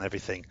manuals and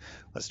everything.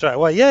 Straight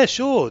away, yeah,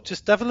 sure.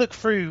 Just have a look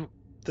through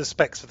the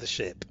specs of the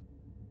ship.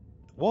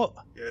 What?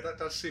 Yeah, that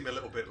does seem a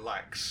little bit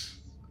lax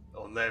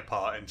on their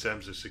part in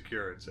terms of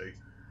security.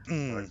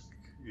 Like,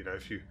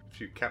 if you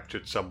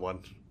captured someone,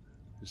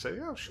 you say,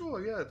 "Oh,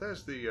 sure, yeah,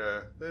 there's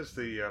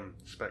the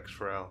specs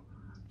for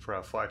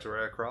our fighter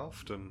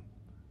aircraft and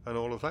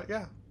all of that.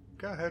 Yeah,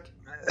 go ahead."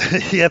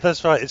 Yeah,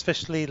 that's right.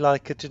 Especially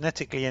like a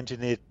genetically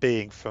engineered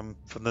being from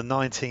the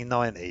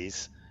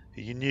 1990s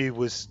who you knew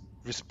was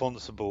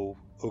responsible,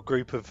 or a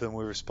group of them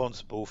were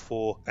responsible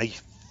for a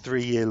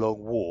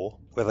 3-year-long war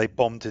where they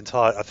bombed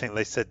I think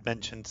they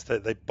mentioned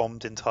that they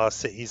bombed entire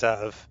cities out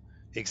of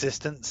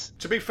existence.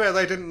 To be fair,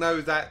 they didn't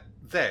know that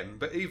then,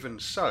 but even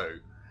so,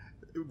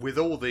 with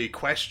all the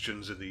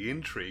questions and the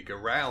intrigue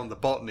around the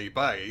Botany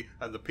Bay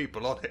and the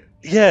people on it,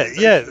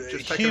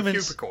 just take a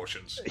few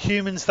precautions.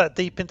 Humans that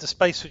deep into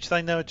space, which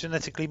they know are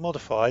genetically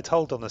modified.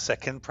 Hold on a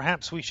second,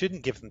 perhaps we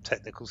shouldn't give them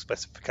technical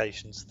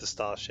specifications of the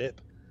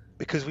starship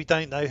because we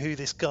don't know who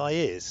this guy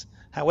is.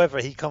 However,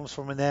 he comes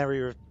from an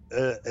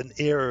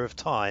era of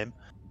time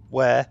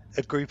where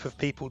a group of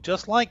people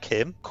just like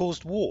him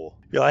caused war.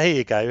 You're like, here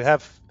you go,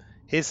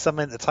 here's some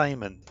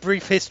entertainment.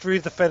 Brief history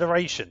of the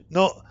Federation,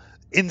 not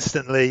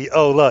instantly,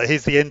 "Oh, look,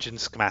 here's the engine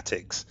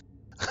schematics."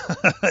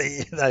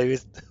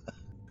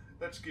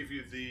 Let's give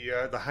you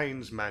the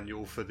Haynes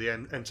manual for the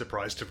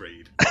Enterprise to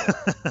read.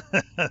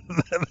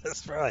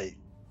 That's right.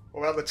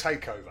 What about the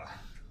takeover?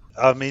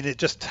 I mean, it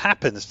just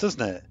happens,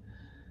 doesn't it?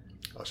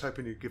 I was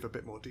hoping you'd give a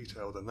bit more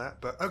detail than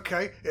that, but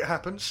okay, it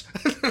happens.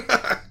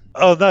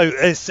 Oh no,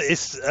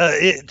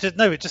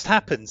 it just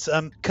happens.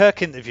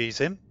 Kirk interviews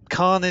him.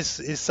 Khan is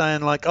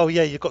saying like, "Oh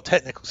yeah, you've got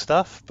technical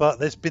stuff, but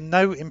there's been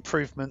no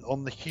improvement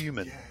on the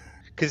human."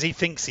 Because he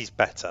thinks he's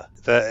better.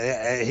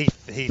 That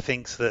he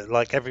thinks that,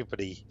 like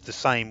everybody, the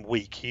same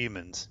weak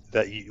humans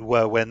that you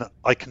were when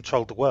I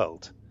controlled the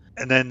world.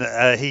 And then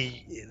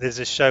there's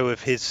a show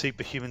of his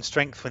superhuman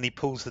strength when he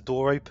pulls the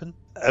door open,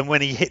 and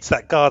when he hits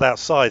that guard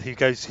outside, he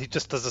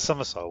just does a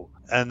somersault,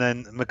 and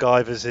then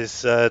MacGyver's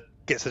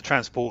gets the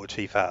transporter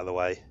chief out of the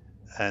way,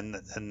 and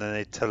then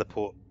they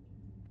teleport,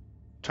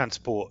 and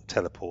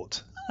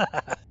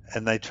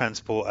they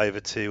transport over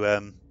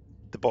to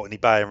the Botany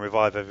Bay and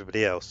revive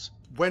everybody else.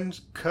 When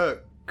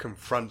Kirk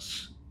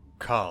confronts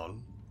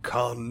Khan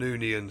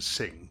Noonien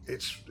Singh,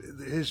 it's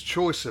his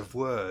choice of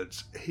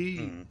words.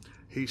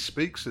 He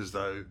speaks as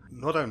though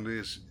not only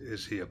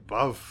is he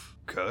above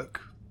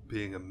Kirk,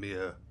 being a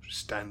mere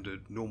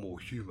standard normal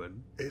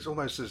human, it's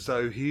almost as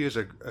though he is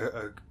a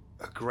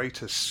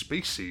greater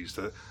species,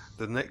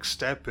 the next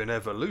step in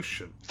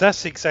evolution.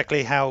 That's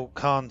exactly how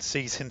Khan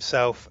sees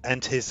himself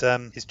and his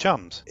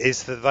chums,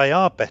 is that they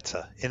are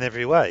better in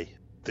every way.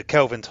 The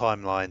Kelvin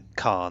timeline,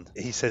 Khan,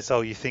 he says,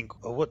 "Oh, you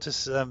think..." What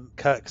does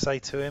Kirk say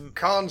to him?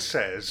 Khan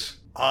says,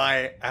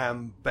 "I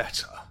am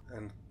better."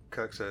 And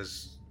Kirk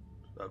says,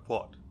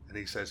 "What?" And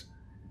he says,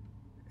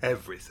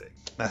 "Everything."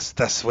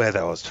 That's where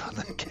I was trying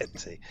to get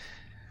to.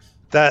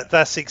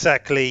 That's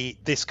exactly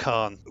this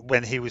Khan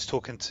when he was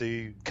talking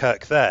to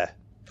Kirk there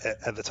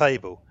at the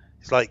table.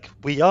 It's like,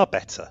 we are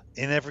better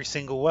in every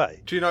single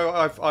way. Do you know,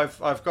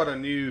 I've got a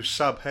new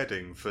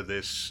subheading for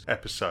this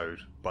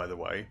episode, by the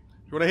way.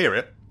 You want to hear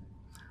it?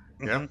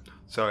 Yeah.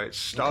 So it's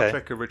Star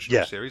Trek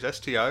Original Series,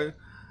 STO,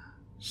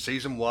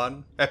 Season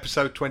 1,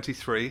 Episode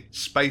 23,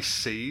 Space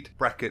Seed,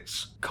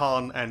 brackets,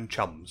 Khan and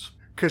Chums.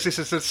 Because this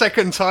is the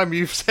second time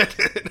you've said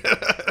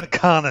it.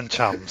 Khan and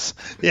Chums.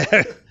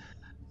 Yeah.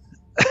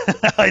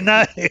 I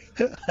know.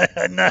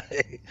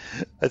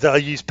 I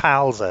used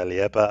pals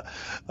earlier, but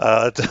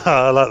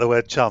I like the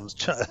word chums.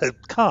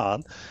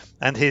 Khan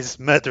and his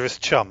murderous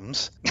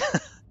chums.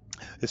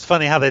 It's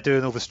funny how they're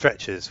doing all the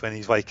stretches when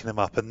he's waking them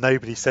up and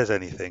nobody says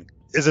anything.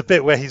 There's a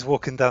bit where he's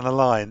walking down the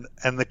line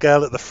and the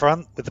girl at the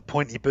front with the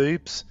pointy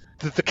boobs,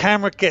 the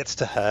camera gets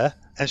to her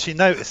and she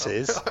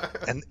notices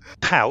and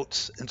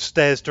pouts and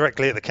stares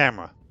directly at the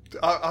camera.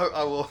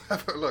 I will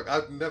have a look.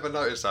 I've never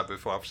noticed that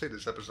before. I've seen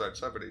this episode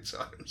so many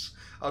times.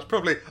 I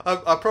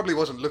probably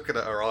wasn't looking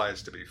at her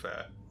eyes, to be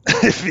fair.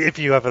 If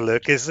you have a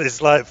look,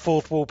 it's like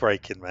fourth wall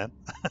breaking, man.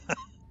 But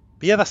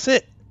yeah, that's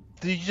it.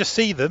 You just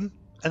see them,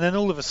 and then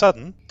all of a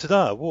sudden,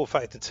 ta-da, Water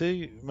Factor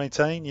 2,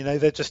 maintain,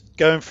 they're just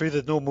going through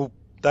the normal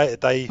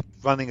day-to-day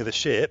running of the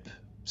ship.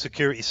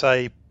 Security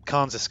say,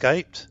 Khan's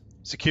escaped.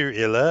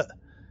 Security alert.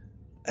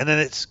 And then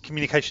its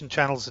communication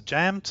channels are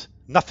jammed.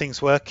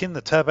 Nothing's working.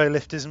 The turbo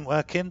lift isn't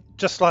working.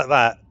 Just like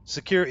that,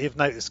 security have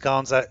noticed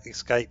Khan's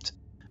escaped.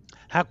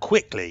 How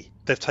quickly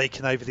they've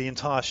taken over the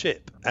entire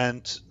ship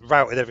and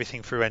routed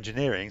everything through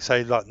engineering, so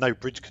like no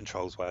bridge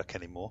controls work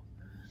anymore.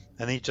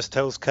 And he just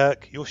tells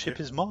Kirk, "Your ship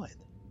is mine."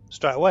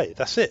 Straight away.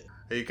 That's it.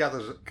 He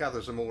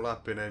gathers them all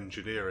up in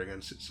engineering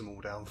and sits them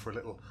all down for a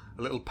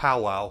little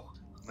powwow.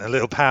 A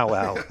little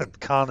powwow.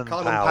 Khan and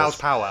Pals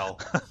powwow.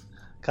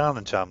 Khan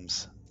and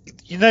chums.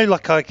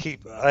 Like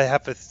I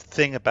have a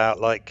thing about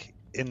like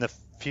in the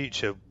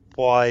future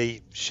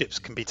why ships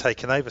can be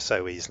taken over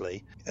so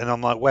easily, and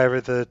I'm like, where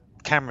are the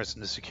cameras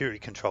and the security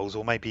controls,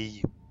 or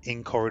maybe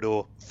in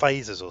corridor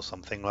phasers or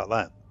something like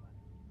that?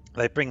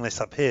 They bring this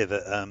up here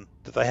that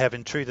they have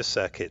intruder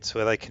circuits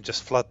where they can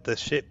just flood the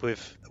ship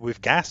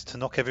with gas to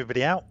knock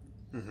everybody out.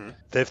 Mm-hmm.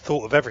 They've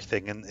thought of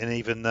everything and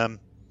even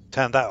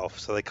turned that off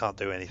so they can't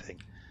do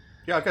anything.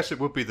 Yeah, I guess it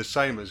would be the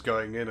same as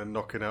going in and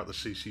knocking out the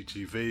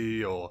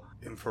CCTV or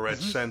infrared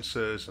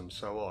sensors and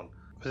so on.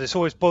 But it's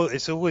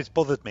always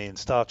bothered me in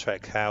Star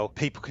Trek how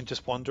people can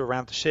just wander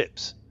around the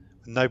ships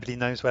and nobody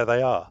knows where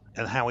they are,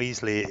 and how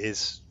easily it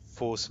is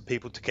for some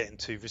people to get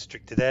into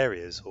restricted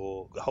areas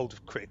or hold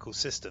of critical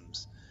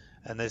systems.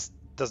 And there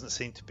doesn't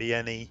seem to be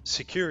any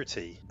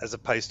security, as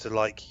opposed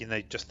to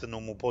just the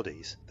normal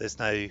bodies. There's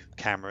no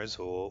cameras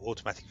or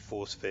automatic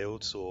force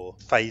fields or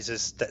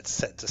phasers that's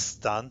set to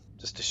stun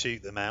just to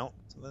shoot them out.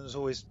 That's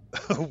always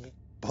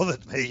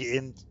bothered me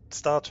in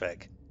Star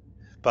Trek.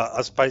 But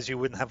I suppose you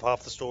wouldn't have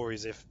half the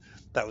stories if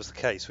that was the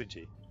case, would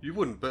you? You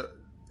wouldn't, but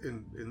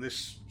in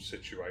this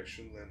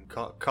situation, then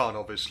Khan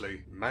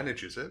obviously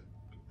manages it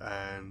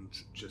and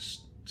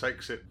just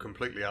takes it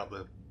completely out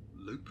the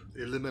loop,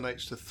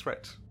 eliminates the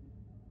threat.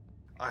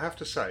 I have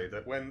to say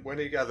that when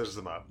he gathers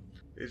them up,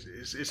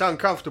 it's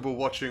uncomfortable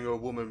watching a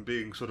woman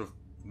being sort of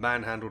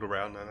manhandled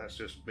around, and that's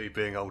just me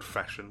being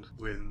old-fashioned.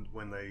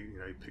 When they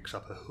he picks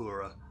up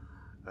Uhura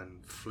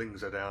and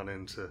flings her down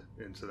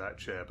into that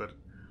chair. But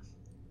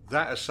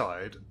that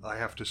aside, I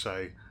have to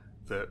say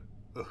that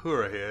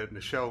Uhura here,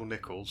 Nichelle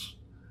Nichols,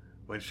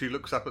 when she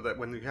looks up at that,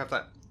 when you have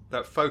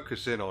that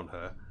focus in on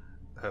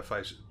her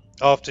face,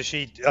 after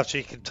she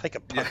can take a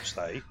punch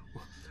though.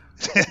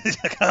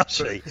 Can't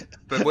she?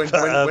 But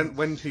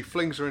when he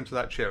flings her into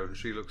that chair and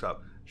she looks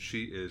up,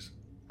 she is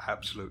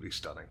absolutely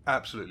stunning,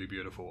 absolutely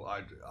beautiful.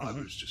 I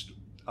was just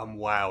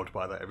wowed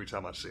by that every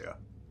time I see her.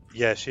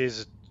 Yeah, she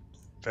is a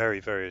very,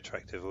 very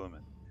attractive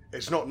woman.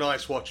 It's not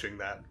nice watching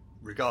that,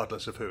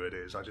 regardless of who it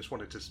is. I just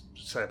wanted to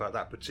say about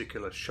that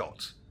particular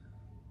shot.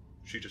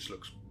 She just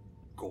looks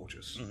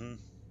gorgeous. Mm-hmm.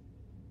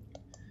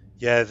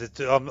 Yeah,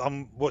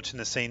 I'm watching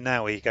the scene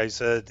now where he goes,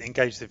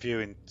 engage the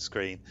viewing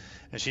screen,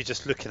 and she's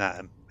just looking at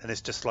him, and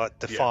it's just like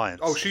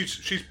defiance. Yeah. Oh,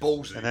 she's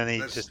ballsy. And then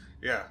he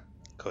Yeah.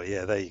 Cool,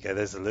 yeah, there you go.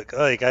 There's a look.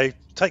 There you go.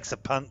 Takes a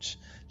punch.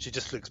 She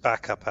just looks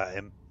back up at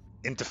him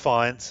in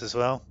defiance as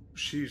well.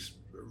 She's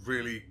a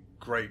really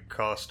great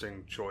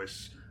casting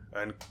choice,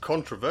 and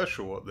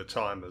controversial at the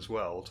time as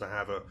well, to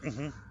have a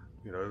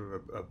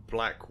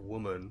black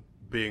woman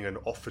being an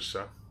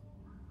officer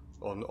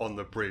on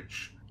the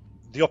bridge.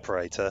 The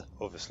operator,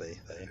 obviously.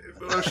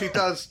 Well, she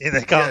does.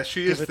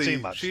 She is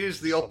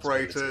the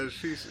operator.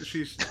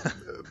 She's a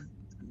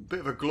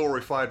bit of a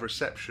glorified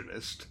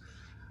receptionist,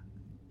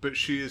 but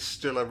she is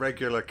still a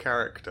regular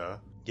character.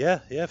 Yeah.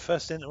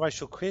 First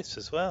interracial kiss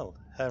as well.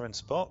 Her and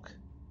Kirk.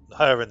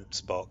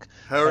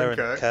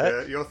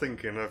 Yeah, you're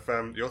thinking of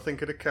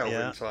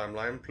Kelvin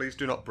timeline. Please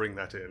do not bring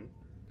that in.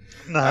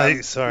 No,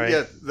 sorry.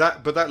 Yeah,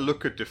 that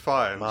look of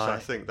defiance, I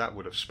think that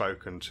would have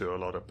spoken to a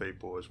lot of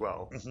people as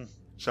well. Mm-hmm.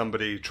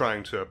 Somebody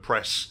trying to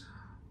oppress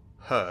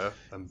her,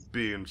 and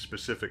being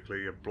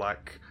specifically a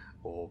black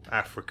or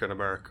African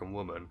American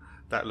woman,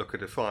 that look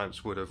of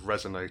defiance would have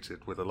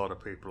resonated with a lot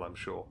of people, I'm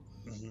sure.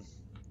 Mm-hmm.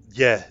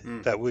 Yeah,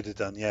 that would have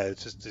done. Yeah,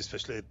 it's just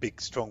especially a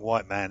big, strong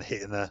white man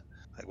hitting a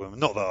black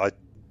woman. Not that I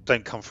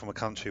don't come from a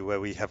country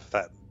where we have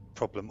that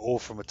problem, or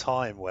from a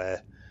time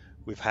where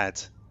we've had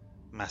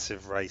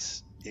massive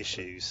race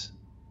issues.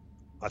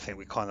 I think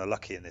we're kind of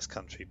lucky in this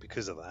country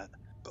because of that.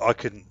 But I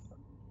couldn't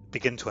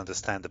begin to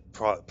understand the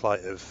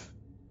plight of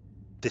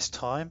this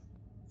time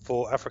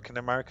for African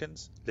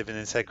Americans living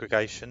in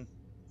segregation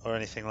or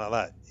anything like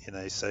that.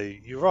 So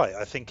you're right.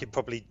 I think it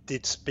probably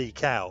did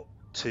speak out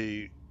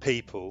to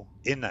people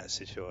in that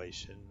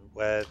situation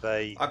where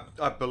they...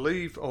 I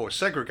believe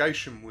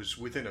segregation was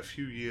within a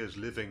few years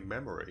living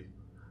memory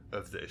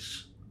of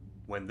this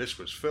when this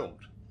was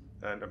filmed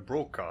and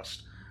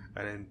broadcast.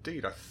 And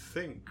indeed, I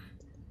think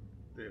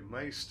it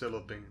may still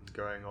have been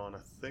going on. I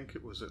think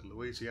it was at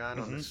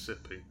Louisiana,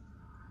 Mississippi,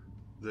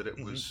 that it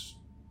was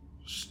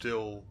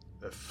still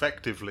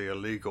effectively a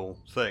legal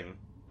thing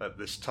at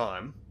this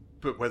time.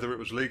 But whether it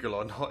was legal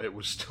or not, it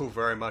was still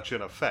very much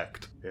in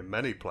effect in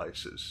many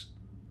places,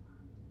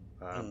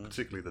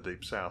 particularly the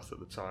Deep South at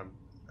the time.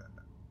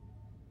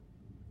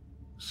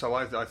 So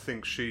I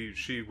think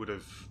she would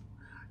have,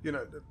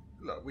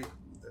 look,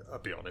 I'll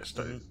be honest,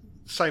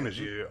 same as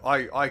you,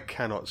 I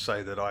cannot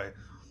say that I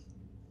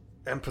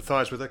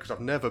empathise with her because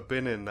I've never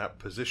been in that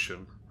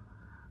position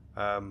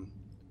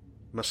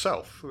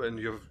myself. And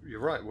you're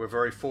right, we're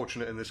very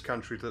fortunate in this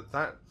country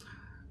that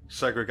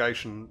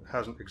segregation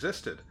hasn't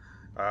existed.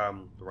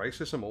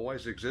 Racism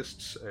always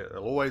exists.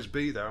 It'll always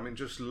be there. I mean,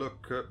 just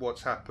look at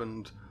what's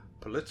happened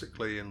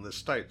politically in the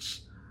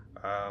States.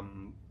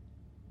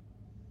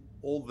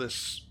 All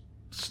this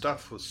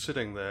stuff was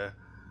sitting there,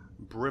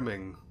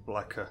 brimming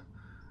like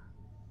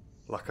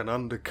an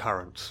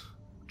undercurrent,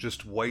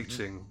 just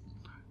waiting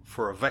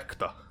for a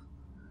vector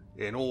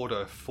in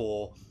order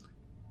for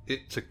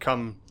it to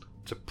come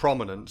to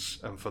prominence,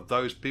 and for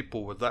those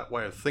people with that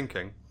way of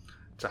thinking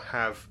to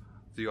have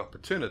the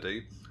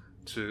opportunity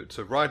to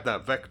ride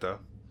that vector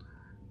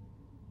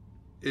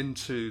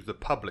into the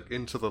public,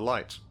 into the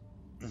light.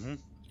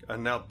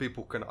 And now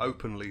people can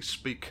openly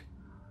speak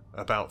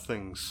about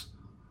things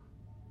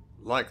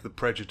like the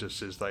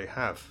prejudices they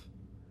have.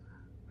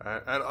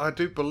 And I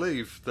do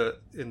believe that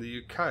in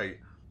the UK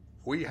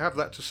we have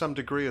that to some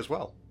degree as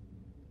well.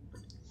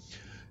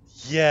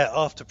 Yeah,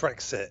 after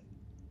Brexit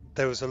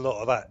there was a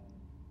lot of that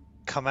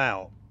come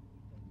out.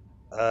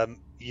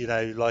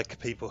 Like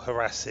people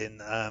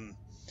harassing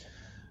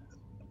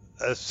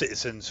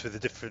citizens for the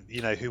different,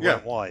 who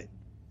weren't white,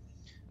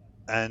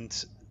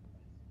 and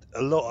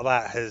a lot of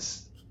that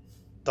has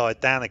died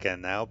down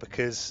again now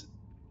because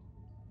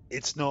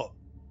it's not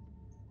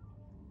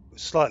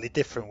slightly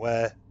different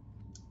where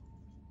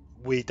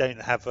we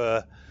don't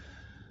have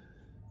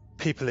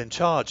people in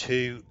charge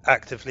who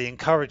actively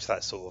encourage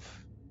that sort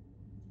of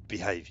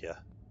behaviour.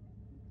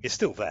 It's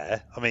still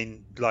there. I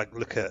mean, like,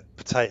 look at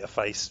Potato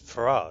Face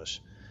Farage.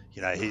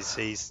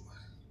 He's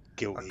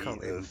guilty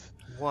of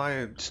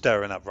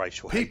stirring up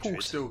racial hatred.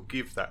 People still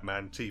give that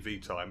man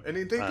TV time, and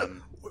indeed, look,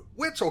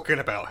 we're talking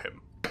about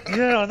him.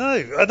 Yeah, I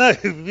know.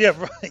 Yeah,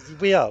 right.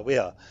 We are. We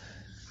are.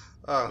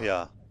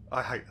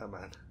 I hate that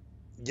man.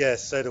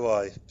 Yes, so do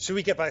I. Should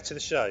we get back to the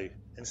show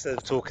instead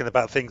of talking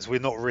about things we're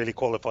not really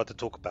qualified to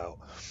talk about?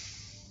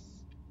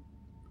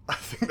 I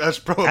think that's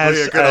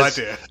probably a good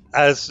idea.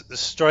 As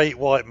straight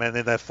white men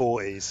in their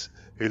 40s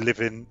who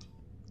live in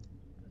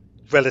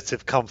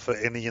relative comfort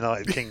in the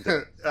United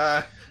Kingdom.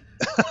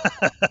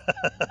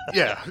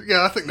 Yeah,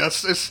 I think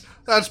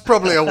that's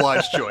probably a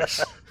wise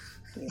choice.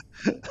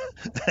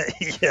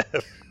 Yeah.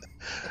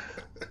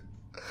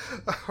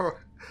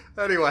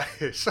 Anyway,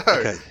 so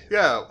okay.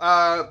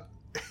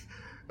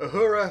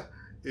 Uhura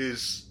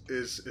is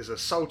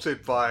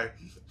assaulted by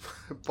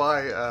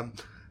a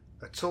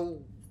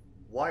tall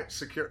white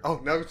security. Oh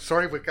no,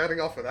 sorry, we're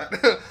getting off of that.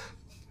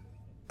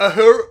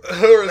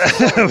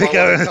 Uhura's we're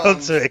going on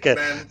to it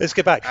again. Let's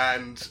get back.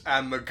 And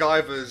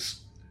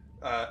MacGyver's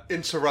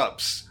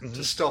interrupts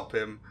to stop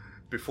him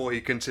before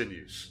he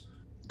continues.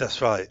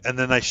 That's right. And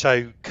then they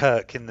show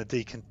Kirk in the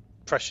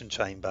decompression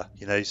chamber,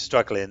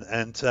 struggling.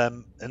 And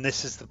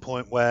this is the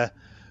point where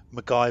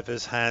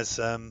MacGyver's has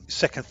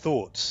second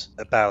thoughts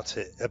about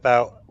it,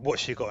 about what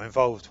she got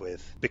involved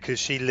with, because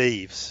she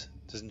leaves,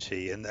 doesn't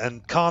she?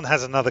 And Khan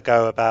has another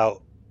go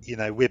about,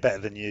 we're better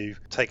than you,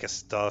 take a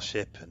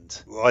starship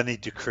and I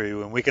need your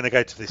crew and we're going to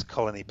go to this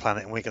colony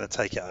planet and we're going to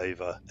take it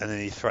over. And then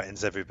he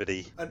threatens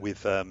everybody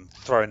with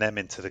throwing them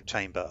into the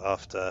chamber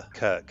after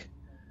Kirk.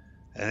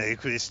 And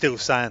it's still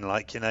saying,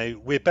 like,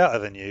 we're better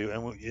than you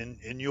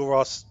and you're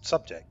our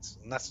subjects.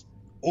 And that's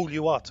all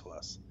you are to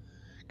us.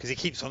 Because he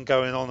keeps on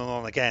going on and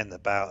on again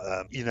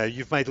about,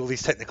 you've made all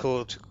these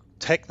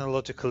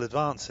technological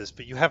advances,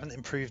 but you haven't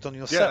improved on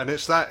yourself. Yeah, and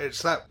it's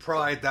that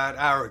pride, that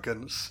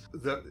arrogance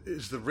that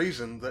is the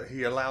reason that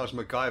he allows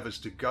MacGyver's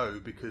to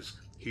go, because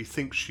he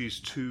thinks she's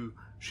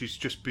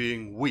just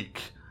being weak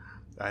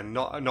and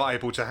not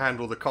able to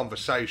handle the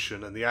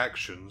conversation and the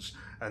actions,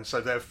 and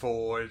so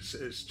therefore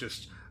it's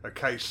just a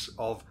case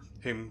of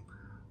him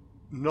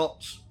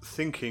not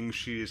thinking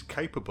she is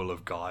capable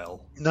of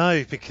guile.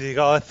 No, because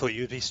I thought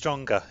you'd be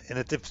stronger, in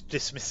a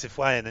dismissive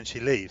way, and then she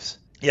leaves.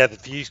 Yeah, the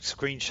view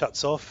screen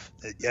shuts off,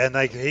 and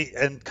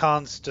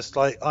Khan's just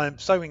like, I'm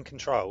so in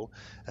control,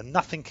 and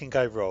nothing can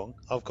go wrong.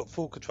 I've got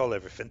full control of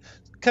everything.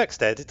 Kirk's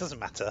dead, it doesn't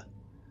matter.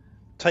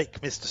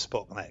 Take Mr.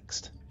 Spock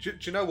next. Do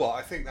you know what?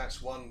 I think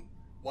that's one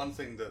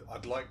thing that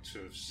I'd like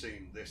to have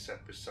seen this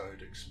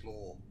episode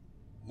explore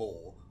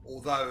more.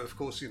 Although, of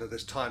course,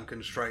 there's time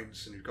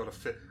constraints, and you've got to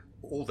fit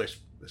all this.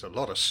 There's a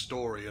lot of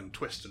story and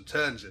twists and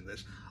turns in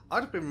this.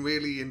 I'd have been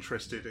really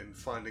interested in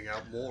finding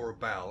out more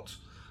about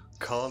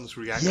Khan's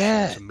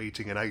reaction to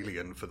meeting an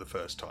alien for the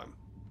first time.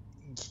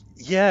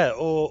 Yeah,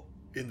 or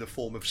in the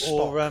form of Spock.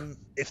 Or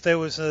if there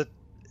was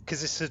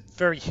because it's a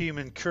very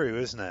human crew,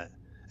 isn't it?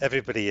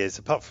 Everybody is,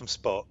 apart from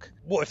Spock.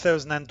 What if there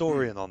was an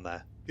Andorian on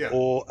there? Yeah.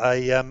 Or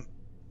an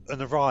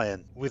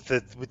Orion with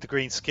the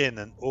green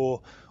skin,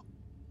 or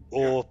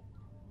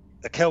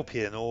a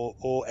Kelpian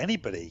or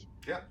anybody.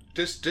 Yeah.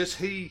 Does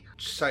he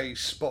say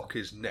Spock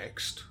is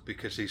next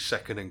because he's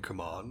second in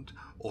command,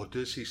 or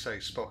does he say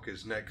Spock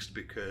is next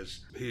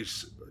because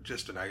he's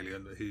just an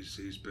alien,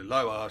 he's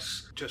below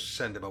us, just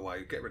send him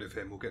away, get rid of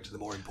him, we'll get to the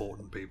more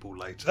important people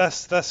later?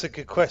 That's a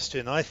good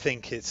question. I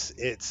think it's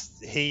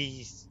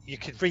he. You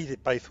could read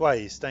it both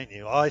ways, don't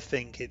you? I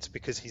think it's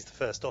because he's the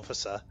first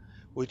officer.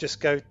 We'll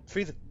just go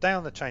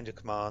down the chain of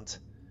command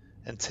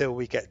until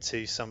we get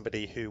to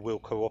somebody who will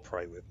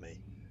cooperate with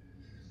me.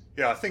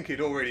 Yeah, I think he'd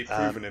already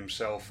proven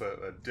himself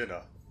at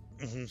dinner,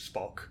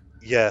 Spock.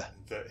 Yeah.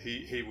 That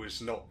he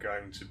was not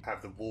going to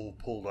have the wool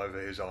pulled over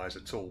his eyes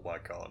at all by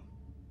Khan.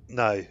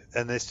 No,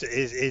 and it's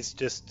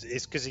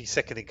because he's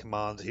second in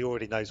command. He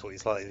already knows what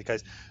he's like. He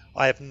goes,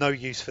 I have no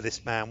use for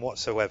this man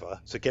whatsoever,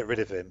 so get rid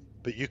of him.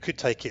 But you could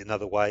take it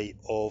another way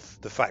of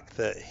the fact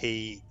that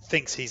he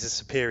thinks he's a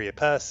superior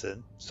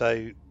person.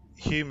 So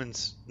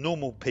humans,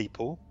 normal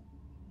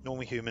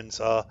humans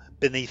are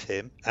beneath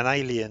him, and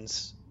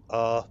aliens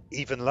are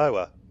even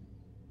lower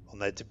on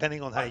there,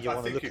 depending on how you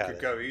want to look at it. I think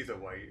it could go either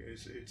way.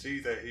 It's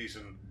either he's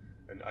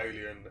an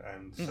alien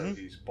and so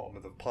he's bottom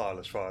of the pile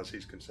as far as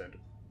he's concerned,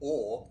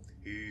 or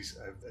he's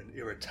an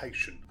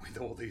irritation with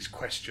all these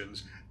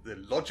questions, the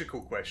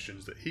logical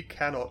questions that he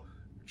cannot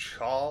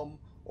charm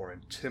or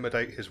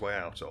intimidate his way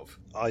out of.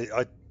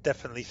 I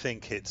definitely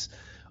think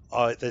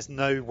there's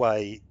no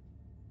way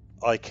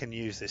I can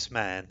use this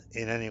man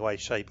in any way,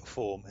 shape or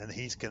form, and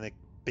he's going to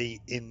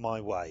be in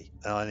my way,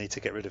 and I need to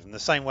get rid of him. The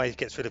same way he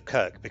gets rid of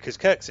Kirk, because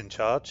Kirk's in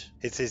charge.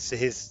 He's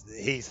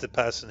the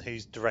person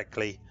who's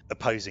directly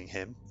opposing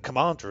him,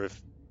 commander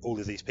of all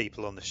of these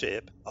people on the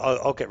ship.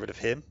 I'll get rid of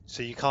him,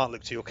 so you can't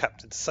look to your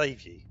captain to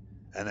save you.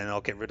 And then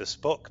I'll get rid of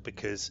Spock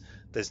because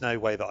there's no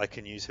way that I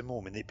can use him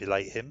or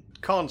manipulate him.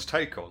 Khan's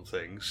take on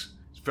things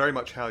is very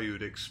much how you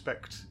would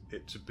expect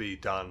it to be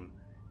done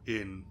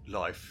in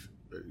life.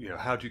 You know,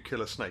 how do you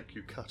kill a snake?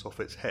 You cut off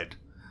its head.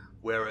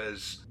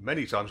 Whereas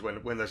many times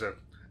when there's a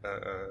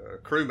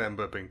crew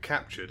member being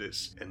captured,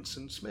 it's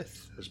Ensign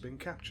Smith has been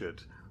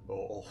captured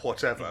or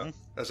whatever,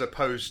 as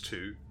opposed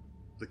to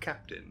the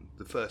captain,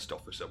 the first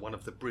officer, one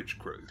of the bridge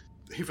crew,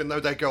 even though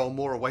they go on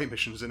more away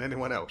missions than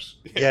anyone else.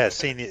 Yeah,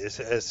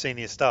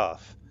 senior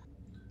staff.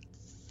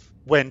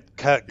 When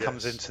Kirk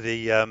comes into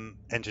the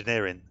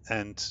engineering,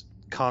 and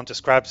Khan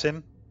just grabs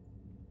him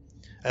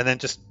and then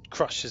just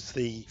crushes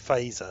the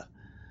phaser,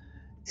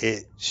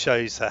 it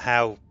shows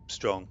how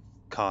strong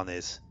Khan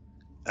is,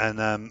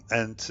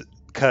 and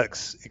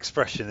Kirk's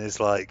expression is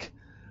like,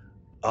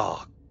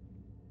 "Oh,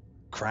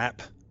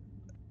 crap!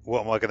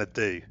 What am I going to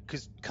do?"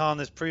 Because Khan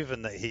has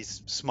proven that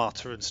he's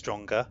smarter and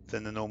stronger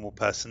than the normal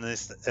person,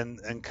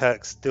 and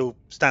Kirk's still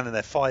standing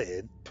there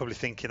fighting, probably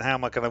thinking, "How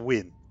am I going to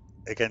win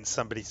against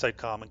somebody so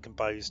calm and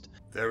composed?"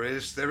 There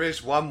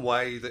is one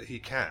way that he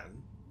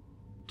can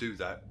do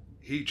that.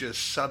 He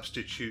just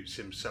substitutes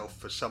himself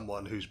for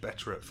someone who's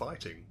better at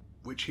fighting,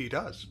 which he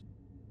does.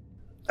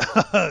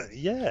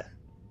 Yeah,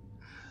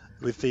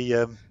 with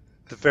the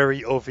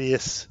very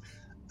obvious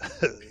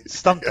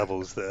stunt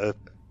doubles that are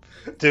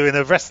doing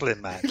a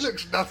wrestling match. He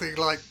looks nothing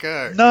like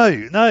Kirk. No,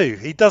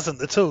 he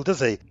doesn't at all, does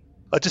he?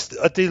 I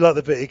do like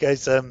the bit he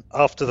goes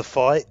after the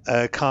fight.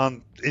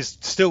 Khan is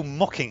still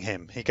mocking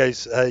him. He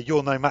goes,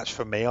 "You're no match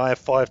for me. I have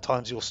 5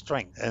 times your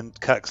strength." And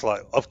Kirk's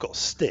like, "I've got a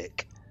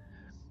stick."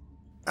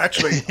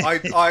 Actually,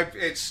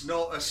 it's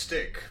not a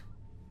stick.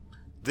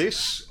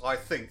 This, I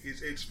think,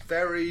 it's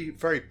very,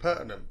 very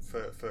pertinent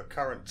for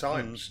current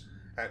times,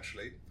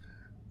 actually.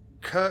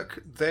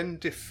 Kirk then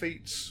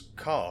defeats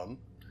Khan,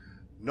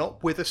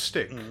 not with a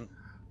stick,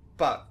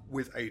 but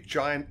with a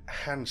giant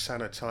hand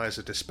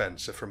sanitizer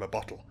dispenser from a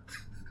bottle.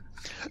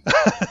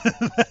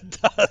 That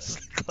does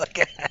look like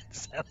a hand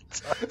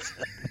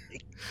sanitizer.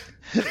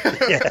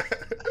 Yeah.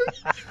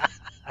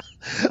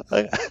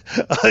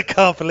 I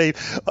can't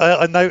believe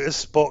I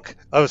noticed Spock.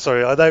 Oh,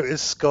 sorry, I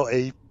noticed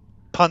Scotty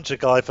punch a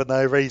guy for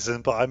no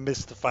reason, but I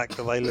missed the fact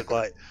that they look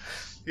like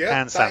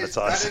hand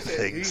sanitizer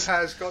things. He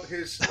has got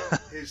his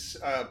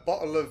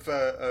bottle of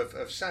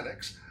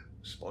Sanex,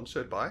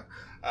 sponsored by.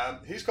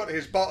 He's got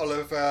his bottle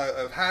of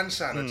hand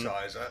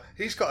sanitizer.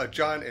 He's got a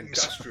giant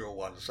industrial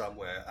one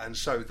somewhere, and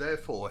so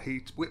therefore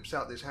he whips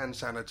out this hand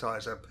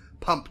sanitizer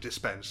pump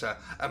dispenser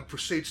and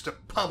proceeds to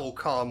pummel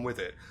Khan with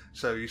it.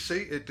 So you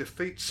see, it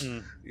defeats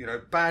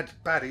bad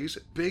baddies,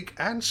 big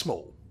and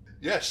small.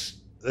 Yes,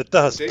 it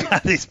does.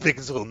 Baddies big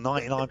and small,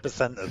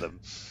 99% of them.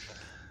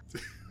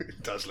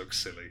 It does look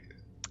silly.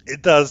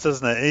 It does,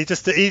 doesn't it?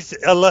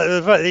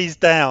 He's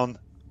down.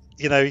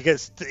 You know, he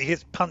gets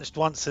punched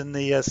once in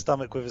the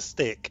stomach with a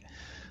stick,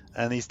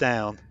 and he's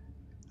down.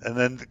 And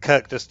then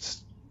Kirk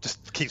just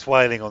keeps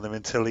wailing on him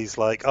until he's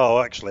like, "Oh,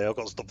 actually, I've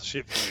got to stop the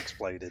ship from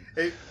exploding."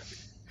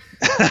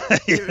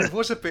 It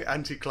was a bit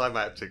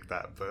anticlimactic,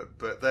 that,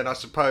 but then I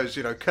suppose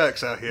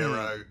Kirk's our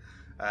hero,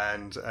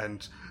 and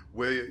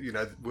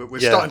we're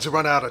starting to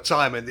run out of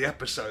time in the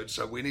episode,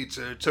 so we need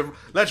to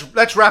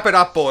let's wrap it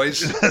up, boys.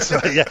 That's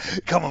right, yeah.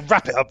 Come on,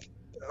 wrap it up,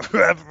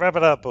 wrap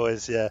it up,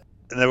 boys. Yeah.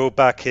 and they're all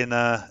back in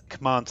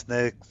command,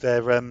 and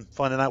they're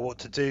finding out what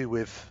to do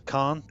with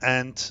Khan.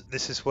 And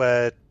this is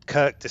where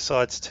Kirk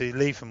decides to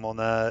leave them on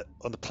the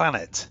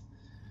planet.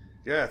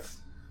 Yes,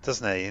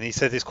 doesn't he? And he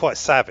said it's quite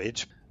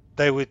savage.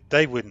 They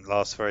wouldn't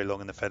last very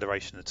long in the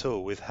Federation at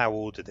all. With how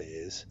ordered it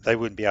is, they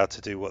wouldn't be able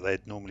to do what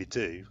they'd normally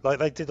do, like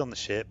they did on the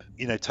ship.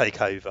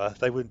 Take over.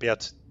 They wouldn't be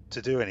able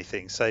to do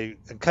anything. So,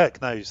 and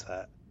Kirk knows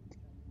that.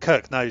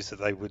 Kirk knows that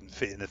they wouldn't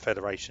fit in the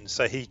Federation.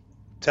 So he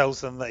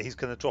tells them that he's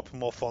going to drop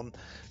them off on,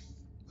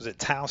 was it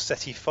Tau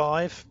Ceti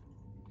 5?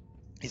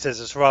 He says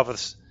it's rather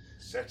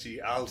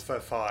Ceti Alpha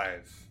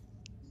 5.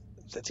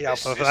 Ceti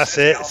Alpha. That's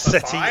it.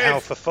 Ceti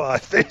Alpha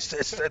 5. This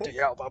is Ceti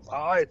Alpha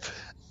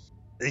 5.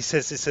 He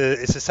says it's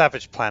a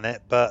savage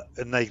planet,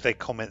 and they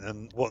comment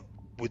on what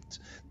would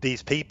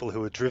these people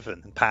who are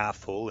driven and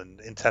powerful and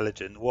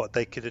intelligent, what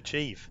they could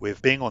achieve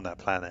with being on that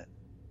planet,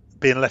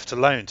 being left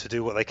alone to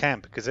do what they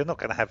can, because they're not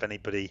going to have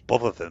anybody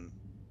bother them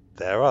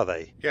there, are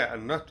they? Yeah,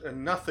 and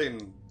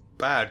nothing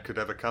bad could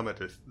ever come of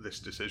this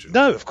decision.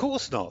 No, of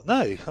course not.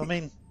 No, I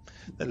mean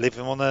they're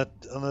living on a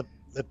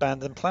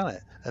abandoned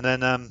planet, and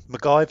then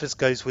MacGyver's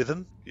goes with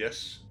them.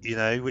 Yes.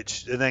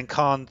 And then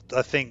Khan,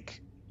 I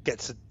think,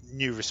 gets a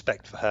new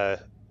respect for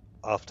her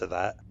after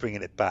that,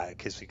 bringing it back,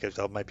 because he goes,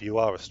 "Oh, maybe you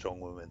are a strong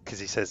woman," because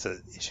he says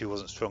that she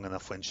wasn't strong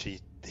enough when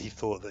he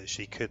thought that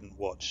she couldn't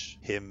watch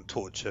him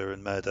torture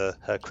and murder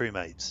her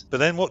crewmates. But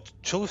then what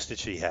choice did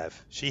she have?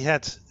 She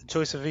had a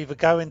choice of either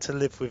going to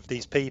live with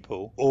these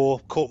people or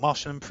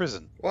court-martial in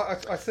prison. Well,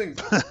 I think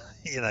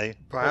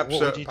perhaps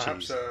what would you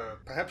choose?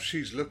 Perhaps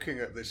she's looking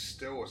at this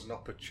still as an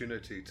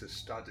opportunity to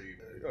study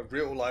a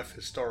real-life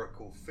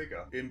historical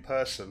figure in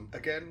person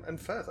again and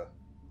further.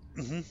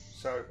 Mm-hmm.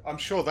 So I'm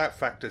sure that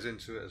factors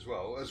into it as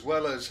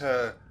well as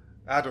her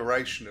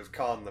adoration of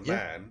Khan the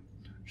Man.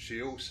 She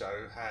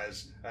also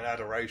has an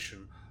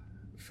adoration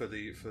for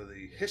the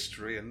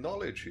history and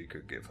knowledge he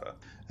could give her.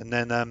 And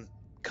then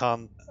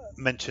Khan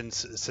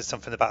says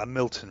something about a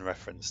Milton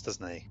reference,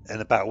 doesn't he?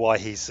 And about why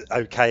he's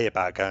okay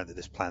about going to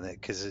this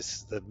planet,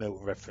 because the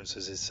Milton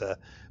references is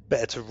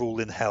better to rule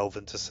in hell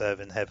than to serve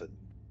in heaven.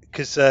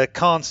 Because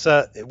Khan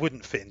it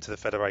wouldn't fit into the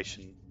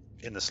Federation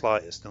in the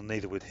slightest, nor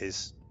neither would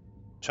his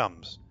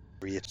chums.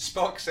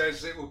 Spock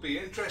says it will be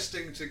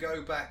interesting to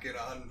go back in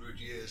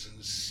 100 years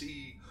and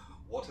see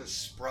what has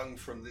sprung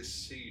from this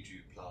seed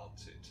you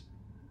planted.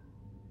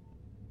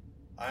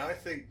 And I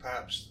think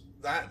perhaps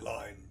that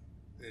line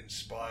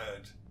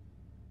inspired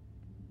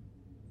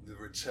the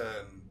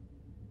return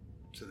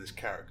to this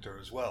character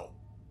as well.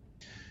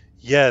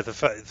 Yeah, the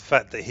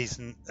fact that he's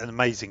an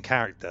amazing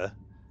character,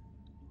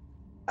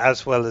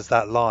 as well as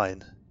that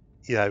line.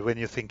 When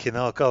you're thinking,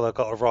 oh God, I've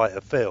got to write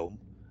a film.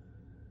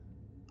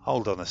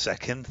 Hold on a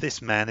second,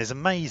 this man is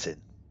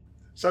amazing.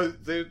 So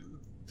the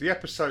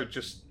episode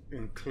just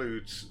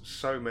includes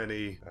so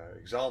many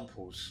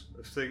examples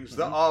of things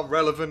that are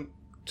relevant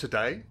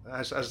today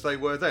as they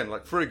were then.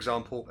 Like, for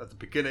example, at the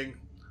beginning,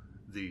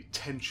 the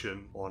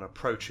tension on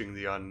approaching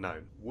the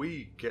unknown.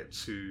 We get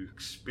to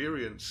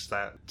experience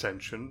that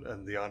tension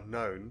and the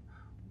unknown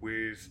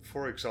with,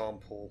 for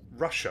example,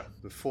 Russia,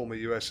 the former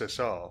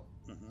USSR.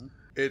 Mm-hmm.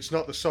 It's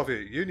not the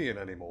Soviet Union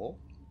anymore.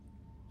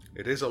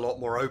 It is a lot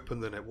more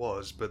open than it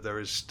was, but there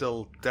is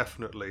still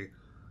definitely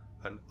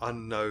an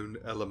unknown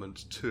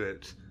element to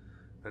it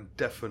and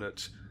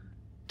definite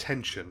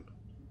tension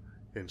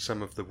in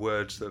some of the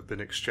words that have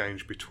been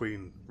exchanged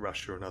between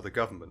Russia and other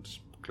governments,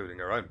 including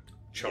our own.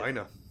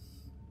 China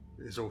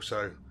is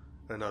also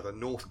another.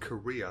 North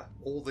Korea.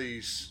 All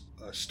these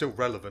are still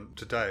relevant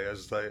today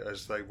as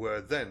they were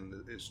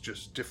then. It's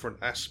just different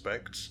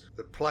aspects.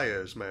 The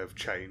players may have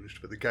changed,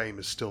 but the game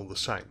is still the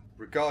same.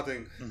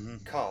 Regarding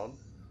Khan,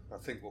 I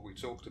think what we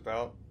talked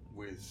about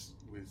with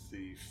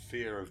the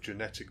fear of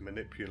genetic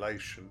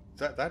manipulation,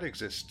 that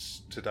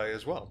exists today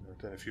as well.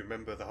 I don't know if you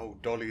remember the whole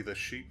Dolly the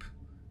sheep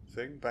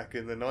thing back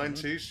in the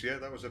 90s. Yeah,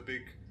 that was a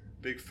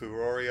big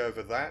furore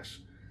over that.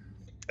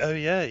 Oh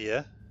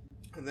yeah.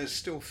 And there's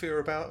still fear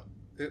about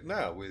it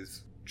now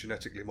with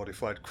genetically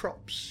modified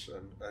crops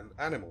and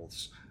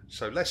animals.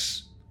 So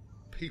less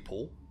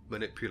people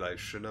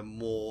manipulation and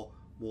more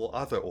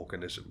other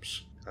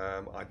organisms.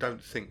 I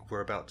don't think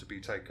we're about to be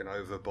taken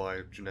over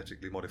by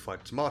genetically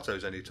modified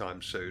tomatoes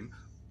anytime soon,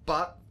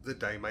 but the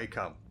day may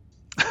come.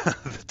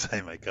 The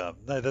day may come.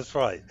 No, that's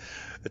right.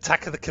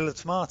 Attack of the Killer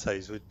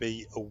Tomatoes would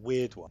be a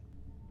weird one.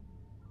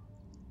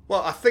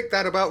 Well, I think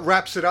that about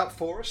wraps it up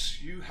for us.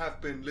 You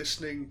have been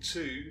listening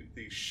to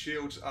the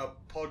Shields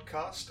Up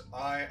podcast.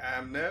 I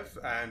am Nev,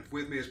 and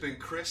with me has been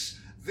Chris.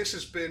 This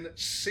has been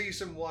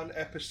Season 1,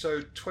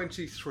 Episode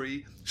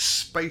 23,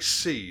 Space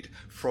Seed,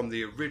 from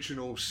the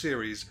original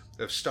series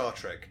of Star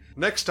Trek.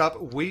 Next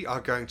up, we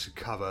are going to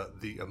cover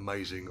the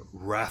amazing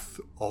Wrath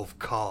of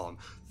Khan,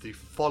 the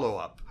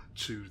follow-up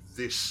to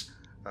this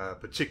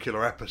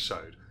particular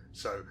episode.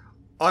 So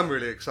I'm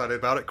really excited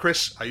about it.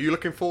 Chris, are you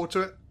looking forward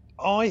to it?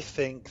 I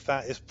think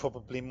that is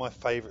probably my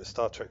favourite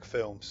Star Trek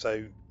film,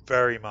 so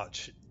very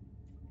much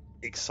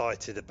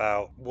excited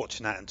about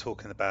watching that and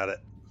talking about it.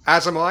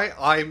 As am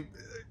I.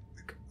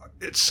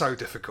 It's so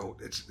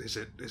difficult. Is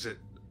it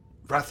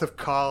Wrath of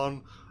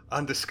Khan,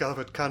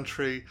 Undiscovered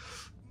Country.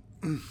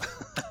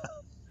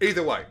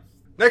 Either way,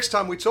 next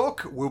time we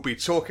talk, we'll be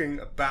talking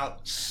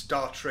about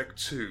Star Trek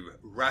II,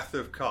 Wrath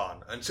of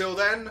Khan. Until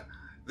then,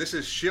 this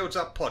is Shields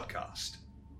Up Podcast.